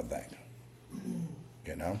views, I would think.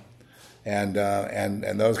 You know? And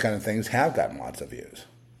those kind of things have gotten lots of views.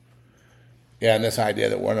 Yeah, and this idea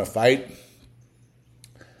that we're in a fight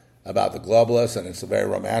about the globalists, and it's very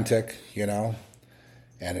romantic, you know,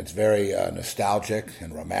 and it's very nostalgic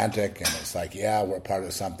and romantic, and it's like, yeah, we're part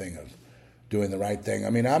of something of doing the right thing.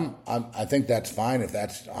 I mean, I think that's fine if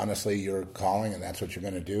that's honestly your calling and that's what you're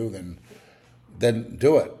going to do, then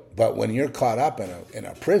do it. But when you're caught up in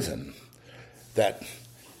a prison that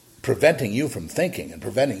preventing you from thinking and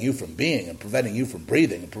preventing you from being and preventing you from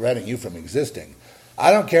breathing and preventing you from existing,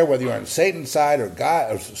 I don't care whether you're on Satan's side or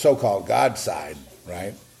God, or so-called God's side,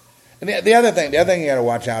 right? And the other thing you got to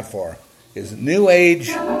watch out for is New Age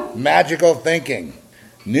magical thinking.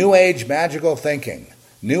 New Age magical thinking.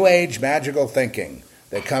 New Age magical thinking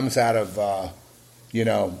that comes out of,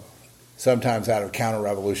 sometimes out of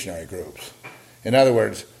counter-revolutionary groups. In other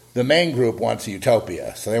words, the main group wants a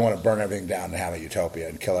utopia, so they want to burn everything down and have a utopia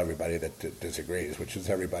and kill everybody that disagrees, which is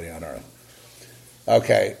everybody on Earth.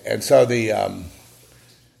 Okay, and so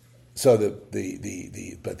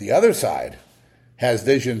but the other side has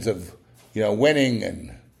visions of, winning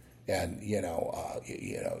and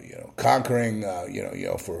conquering,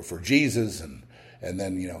 for Jesus and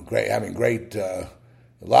then having great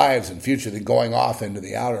lives and future, then going off into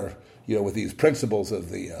the outer, with these principles of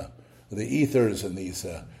the ethers and these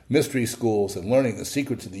mystery schools and learning the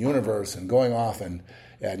secrets of the universe and going off and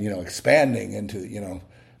expanding into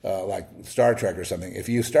like Star Trek or something. If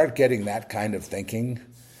you start getting that kind of thinking,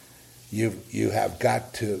 you have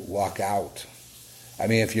got to walk out. I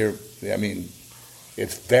mean,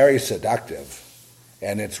 it's very seductive,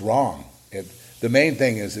 and it's wrong. The main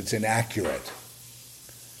thing is it's inaccurate.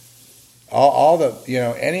 All the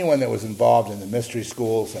anyone that was involved in the mystery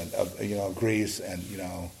schools and Greece and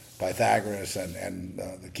Pythagoras and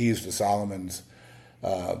the keys to Solomon's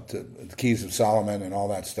the keys of Solomon and all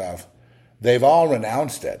that stuff, they've all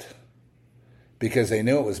renounced it because they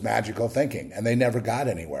knew it was magical thinking, and they never got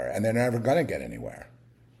anywhere, and they're never going to get anywhere.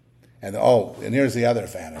 And here's the other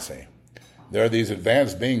fantasy. There are these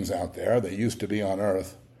advanced beings out there that used to be on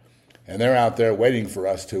Earth, and they're out there waiting for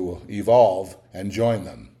us to evolve and join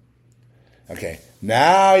them. Okay,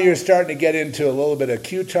 now you're starting to get into a little bit of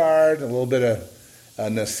Cutard, a little bit of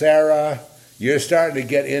Nasera. You're starting to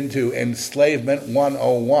get into enslavement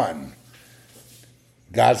 101.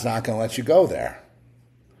 God's not going to let you go there.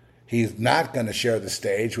 He's not going to share the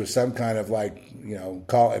stage with some kind of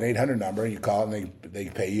call an 800 number, you call it and they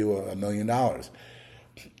pay you $1 million.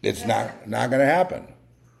 It's not going to happen.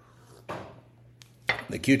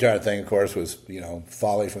 The Cutard thing, of course, was,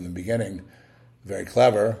 folly from the beginning, very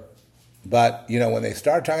clever. But, when they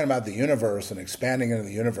start talking about the universe and expanding into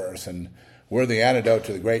the universe and we're the antidote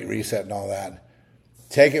to the Great Reset and all that,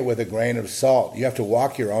 take it with a grain of salt. You have to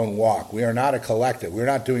walk your own walk. We are not a collective. We're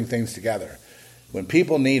not doing things together. When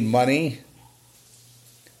people need money,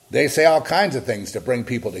 they say all kinds of things to bring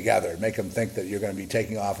people together, make them think that you're going to be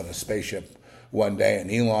taking off in a spaceship one day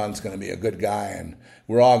and Elon's going to be a good guy and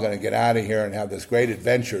we're all going to get out of here and have this great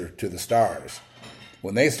adventure to the stars.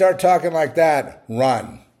 When they start talking like that,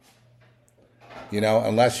 run.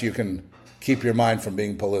 Unless you can keep your mind from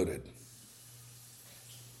being polluted.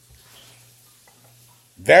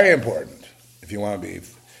 Very important if you want to be.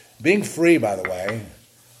 Being free, by the way,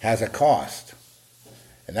 has a cost.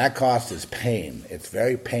 And that cost is pain. It's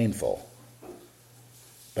very painful.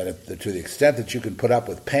 But to the extent that you can put up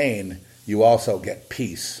with pain, you also get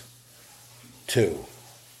peace, too.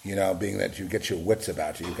 Being that you get your wits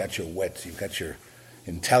about you. You've got your wits. You've got your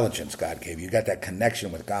intelligence God gave you. You've got that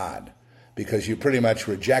connection with God. Because you pretty much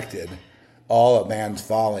rejected all of man's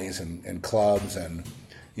follies and clubs and,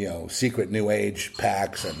 secret New Age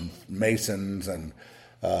pacts and Masons and,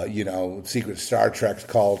 secret Star Trek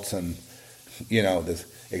cults and, this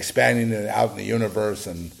expanding it out in the universe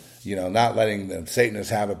and, not letting the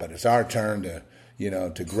Satanists have it, but it's our turn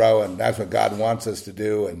to grow, and that's what God wants us to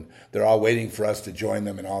do, and they're all waiting for us to join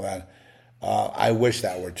them and all that. I wish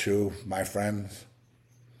that were true, my friends.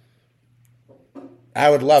 I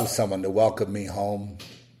would love someone to welcome me home.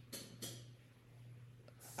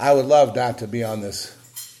 I would love not to be on this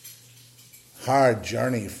hard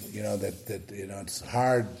journey, it's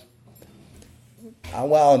hard.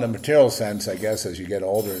 Well, in a material sense, I guess, as you get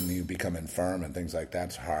older and you become infirm and things like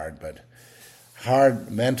that's hard, but hard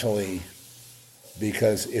mentally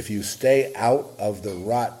because if you stay out of the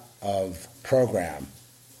rut of program,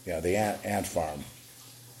 the ant farm,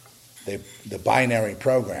 the binary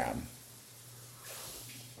program,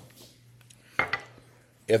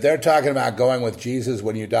 if they're talking about going with Jesus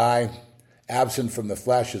when you die, absent from the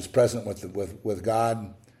flesh is present with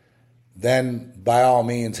God, then by all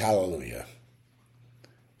means, hallelujah.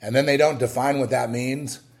 And then they don't define what that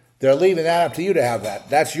means. They're leaving that up to you to have that.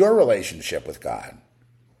 That's your relationship with God.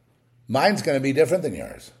 Mine's going to be different than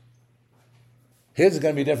yours. His is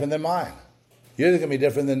going to be different than mine. Yours is going to be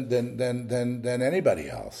different than anybody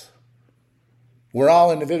else. We're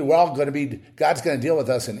all individual. We're all going to be. God's going to deal with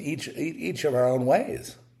us in each of our own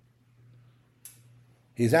ways.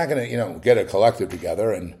 He's not going to, get a collective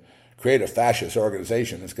together and create a fascist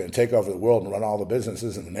organization that's going to take over the world and run all the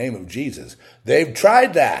businesses in the name of Jesus. They've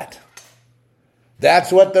tried that.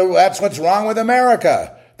 That's what's wrong with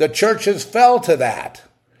America. The churches fell to that.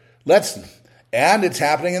 And it's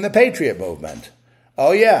happening in the Patriot movement.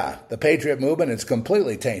 Oh yeah, the Patriot movement is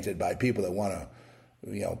completely tainted by people that want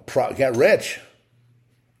to, get rich.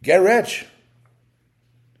 Get rich.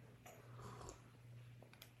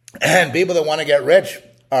 And people that want to get rich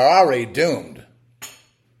are already doomed.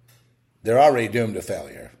 They're already doomed to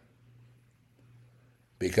failure.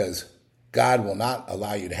 Because God will not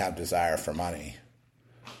allow you to have desire for money.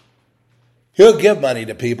 He'll give money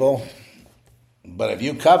to people, but if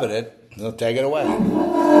you covet it, he'll take it away.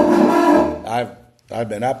 I've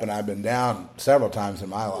been up and I've been down several times in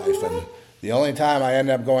my life, and the only time I end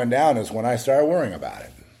up going down is when I started worrying about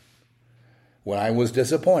it. When I was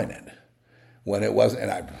disappointed. When it wasn't,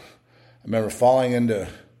 and I remember falling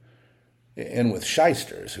in with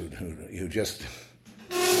shysters who just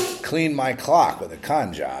cleaned my clock with a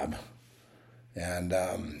con job. And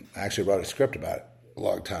I actually wrote a script about it a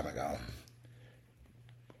long time ago.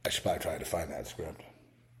 I should probably try to find that script.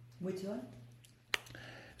 Which one?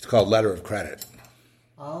 It's called Letter of Credit.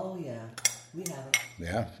 Oh, yeah. We have it.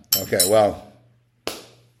 Yeah? Okay, well,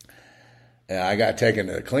 I got taken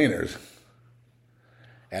to the cleaners,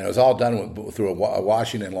 and it was all done through a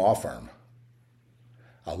Washington law firm.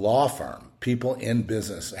 A law firm. People in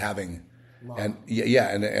business having... Law. And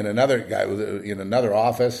another guy was in another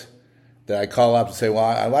office that I call up to say, well,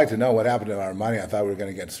 I'd like to know what happened to our money. I thought we were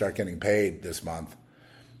going to start getting paid this month.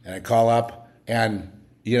 And I call up, and,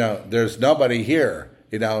 there's nobody here.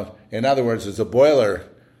 In other words, there's a boiler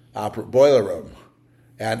room,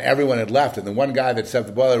 and everyone had left. And the one guy that set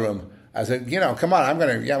the boiler room, I said, come on, I'm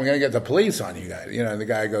gonna get the police on you guys. And the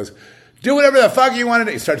guy goes, do whatever the fuck you want to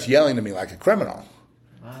do. He starts yelling to me like a criminal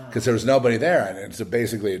because there was nobody there, and it's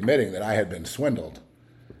basically admitting that I had been swindled.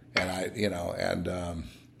 And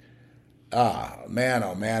man,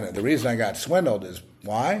 oh man, the reason I got swindled is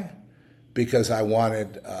why? Because I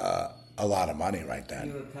wanted a lot of money right then.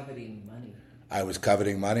 You were coveting money. I was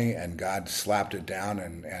coveting money, and God slapped it down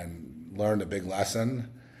and learned a big lesson.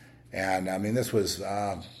 And I mean, this was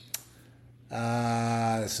about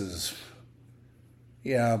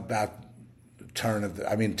turn of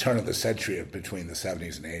the century between the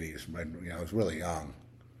 70s and 80s. But, I was really young.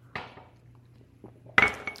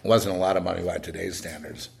 It wasn't a lot of money by today's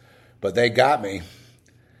standards, but they got me,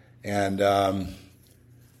 and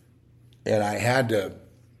I had to.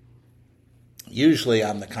 Usually,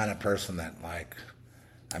 I'm the kind of person that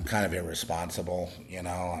I'm kind of irresponsible.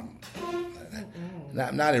 I'm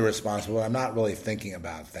not irresponsible. I'm not really thinking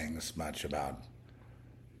about things much about.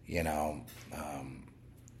 I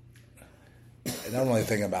don't really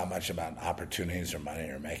think about much about opportunities or money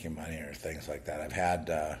or making money or things like that. I've had,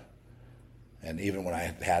 and even when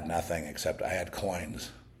I had nothing except I had coins,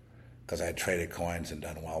 because I had traded coins and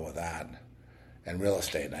done well with that, and real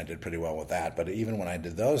estate, and I did pretty well with that. But even when I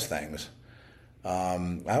did those things,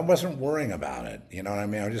 I wasn't worrying about it. You know what I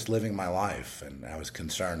mean? I was just living my life, and I was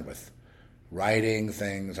concerned with writing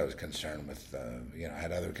things. I was concerned with, I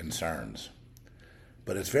had other concerns.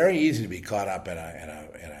 But it's very easy to be caught up in a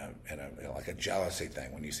like a jealousy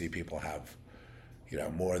thing when you see people have,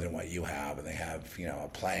 more than what you have, and they have, a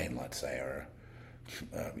plane, let's say, or,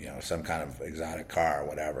 some kind of exotic car or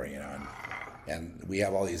whatever, and we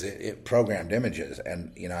have all these programmed images.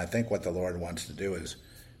 And, I think what the Lord wants to do is,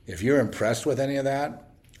 if you're impressed with any of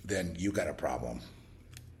that, then you got a problem.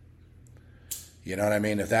 You know what I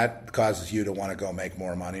mean? If that causes you to want to go make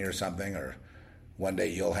more money or something, or one day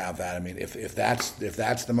you'll have that. I mean, if that's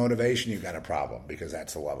the motivation, you've got a problem, because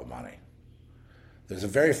that's the love of money. There's a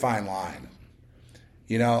very fine line.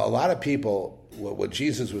 A lot of people, what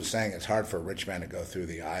Jesus was saying, it's hard for a rich man to go through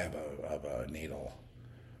the eye of a needle.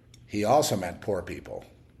 He also meant poor people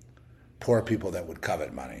that would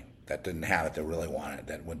covet money, that didn't have it, that really want it,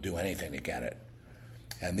 that would do anything to get it.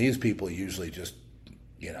 And these people usually just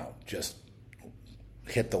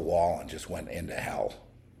hit the wall and just went into hell.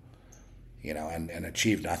 And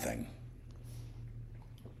achieved nothing.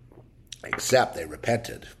 Except they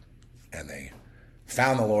repented, and they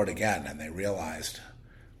found the Lord again, and they realized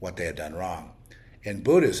what they had done wrong. In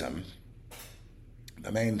Buddhism,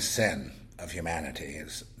 the main sin of humanity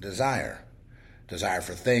is desire. Desire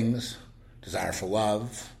for things, desire for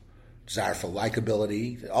love, desire for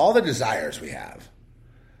likability. All the desires we have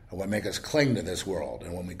are what make us cling to this world.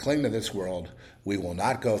 And when we cling to this world, we will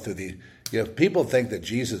not go through the... people think that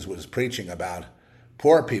Jesus was preaching about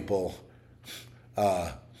poor people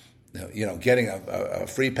getting a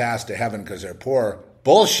free pass to heaven because they're poor.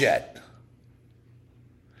 Bullshit.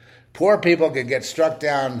 Poor people can get struck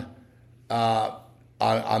down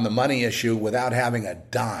on the money issue without having a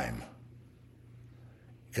dime,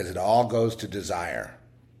 because it all goes to desire.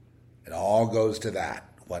 It all goes to that,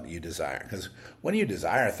 what you desire. Because when you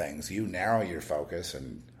desire things, you narrow your focus,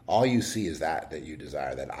 and all you see is that you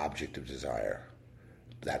desire, that object of desire,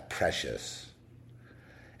 that precious.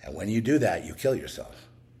 And when you do that, you kill yourself.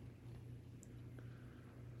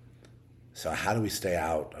 So how do we stay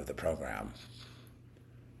out of the program?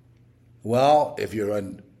 Well, if you're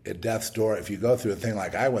at death's door, if you go through a thing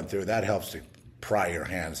like I went through, that helps to pry your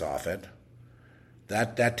hands off it.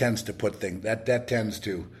 That tends to put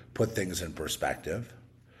things in perspective.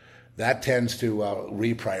 That tends to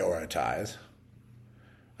reprioritize.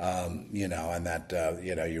 And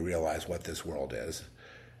that you realize what this world is.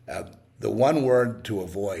 The one word to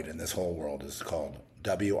avoid in this whole world is called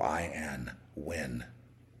W-I-N, win.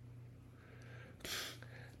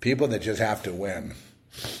 People that just have to win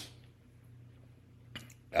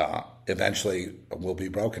eventually will be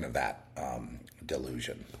broken of that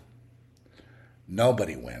delusion.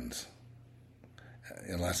 Nobody wins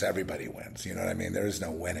unless everybody wins. You know what I mean? There is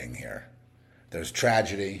no winning here. There's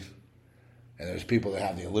tragedy, and there's people that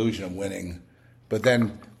have the illusion of winning. But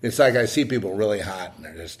then it's like I see people really hot, and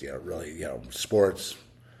they're just really sports,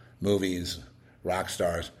 movies, rock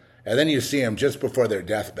stars, and then you see them just before their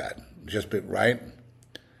deathbed, right?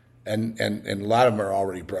 And a lot of them are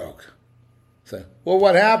already broke. So, well,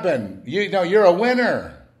 what happened? You're a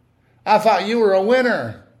winner. I thought you were a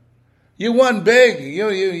winner. You won big.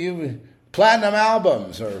 You platinum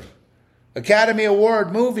albums or Academy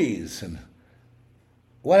Award movies. And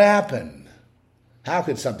what happened? How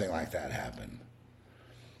could something like that happen?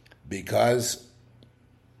 Because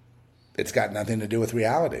it's got nothing to do with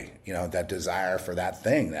reality. That desire for that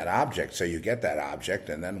thing, that object. So you get that object,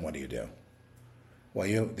 and then what do? Well,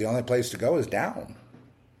 the only place to go is down.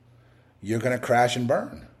 You're going to crash and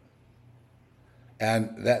burn.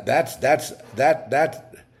 And that's people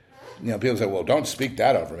say, well, don't speak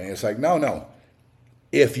that over me. It's like, no.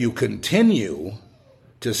 If you continue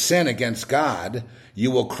to sin against God,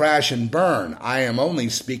 you will crash and burn. I am only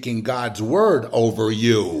speaking God's word over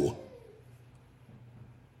you.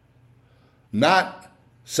 Not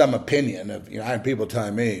some opinion of, I have people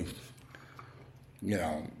telling me,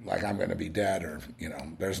 like I'm going to be dead, or,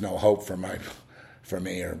 there's no hope for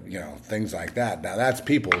me, or, things like that. Now, that's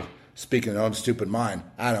people speaking their own stupid mind.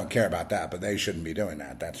 I don't care about that, but they shouldn't be doing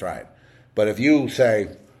that. That's right. But if you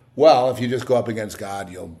say, well, if you just go up against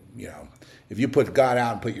God, if you put God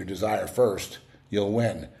out and put your desire first, you'll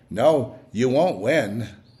win. No, you won't win.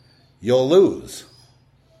 You'll lose.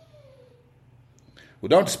 Well,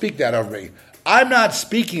 don't speak that over me. I'm not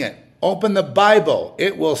speaking it. Open the Bible.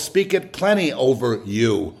 It will speak it plenty over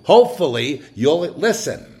you. Hopefully, you'll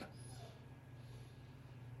listen.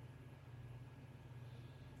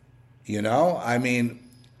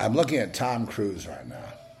 I'm looking at Tom Cruise right now.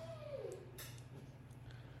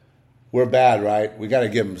 We're bad, right? We got to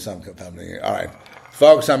give him something. All right,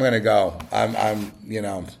 folks, I'm going to go. I'm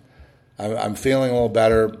feeling a little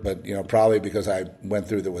better, but probably because I went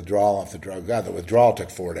through the withdrawal off the drug. God, the withdrawal took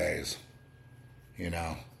 4 days.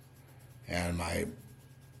 And my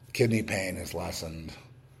kidney pain has lessened,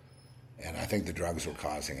 and I think the drugs were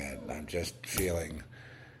causing it. I'm just feeling,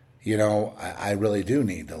 I really do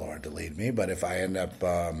need the Lord to lead me, but if I end up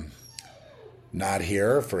not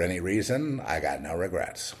here for any reason, I got no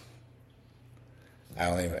regrets. I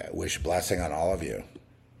only wish blessing on all of you,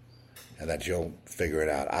 and that you'll figure it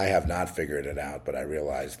out. I have not figured it out, but I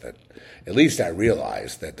realized that the reason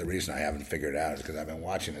I haven't figured it out is because I've been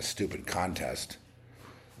watching this stupid contest,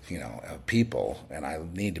 of people, and I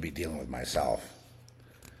need to be dealing with myself.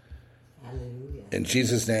 Hallelujah. In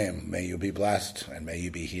Jesus' name, may you be blessed and may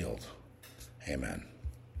you be healed. Amen.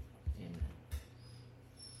 Amen.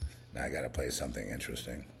 Now I got to play something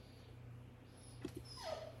interesting.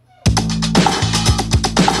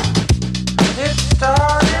 It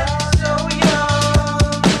started so young.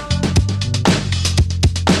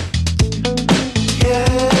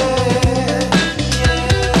 Yeah.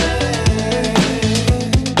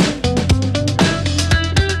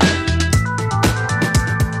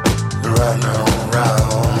 Running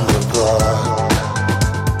around the block,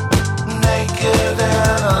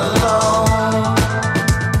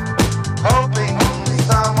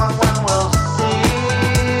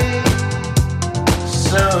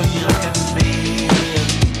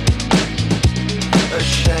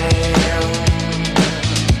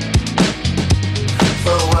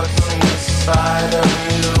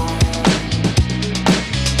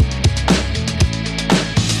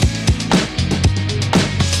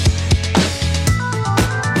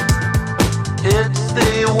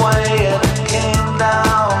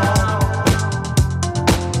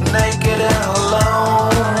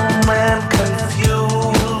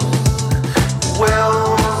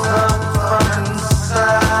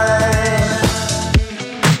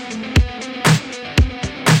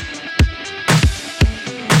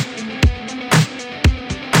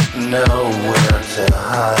 nowhere to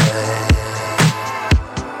hide.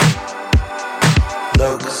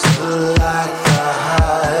 Looks like the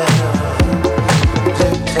hive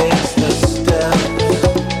dictates the steps,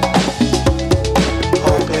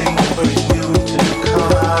 hoping for you to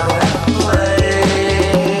come out and play.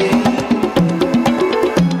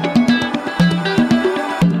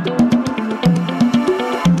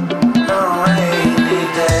 A rainy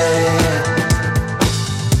day,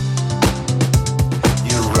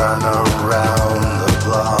 you run around the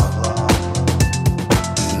block,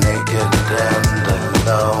 naked and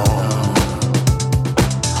alone,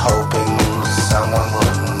 hoping someone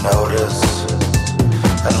will notice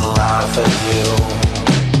and laugh at you.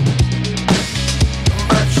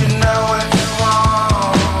 But you know it's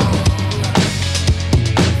wrong.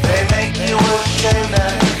 They make you ashamed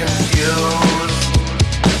and confused.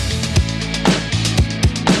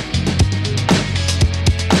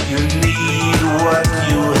 You need what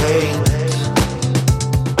you hate.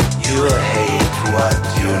 You hate what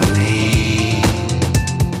you need.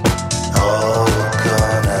 All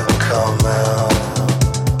gonna come out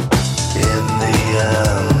in the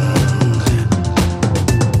end.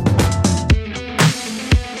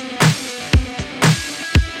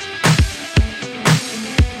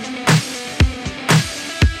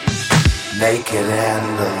 Naked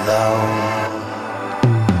and alone,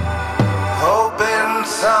 hoping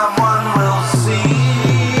someone will see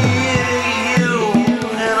you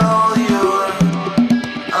in all your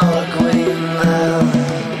ugliness.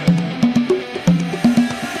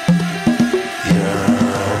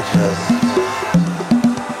 You're just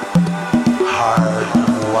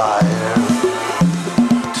hardwired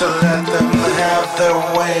to let them have their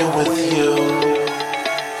way with you.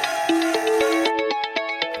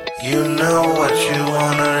 You know what you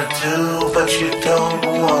wanna do, but you don't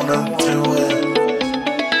wanna do it.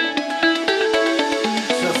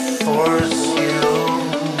 To force you,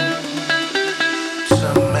 to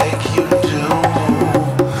make you do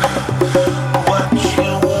what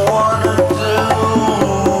you wanna do.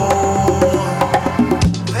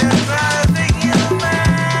 They're driving you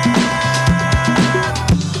mad.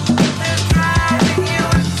 They're driving you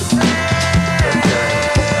insane.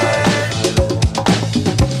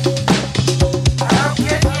 How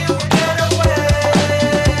can you get away?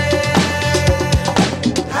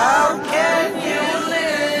 How can you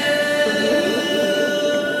live?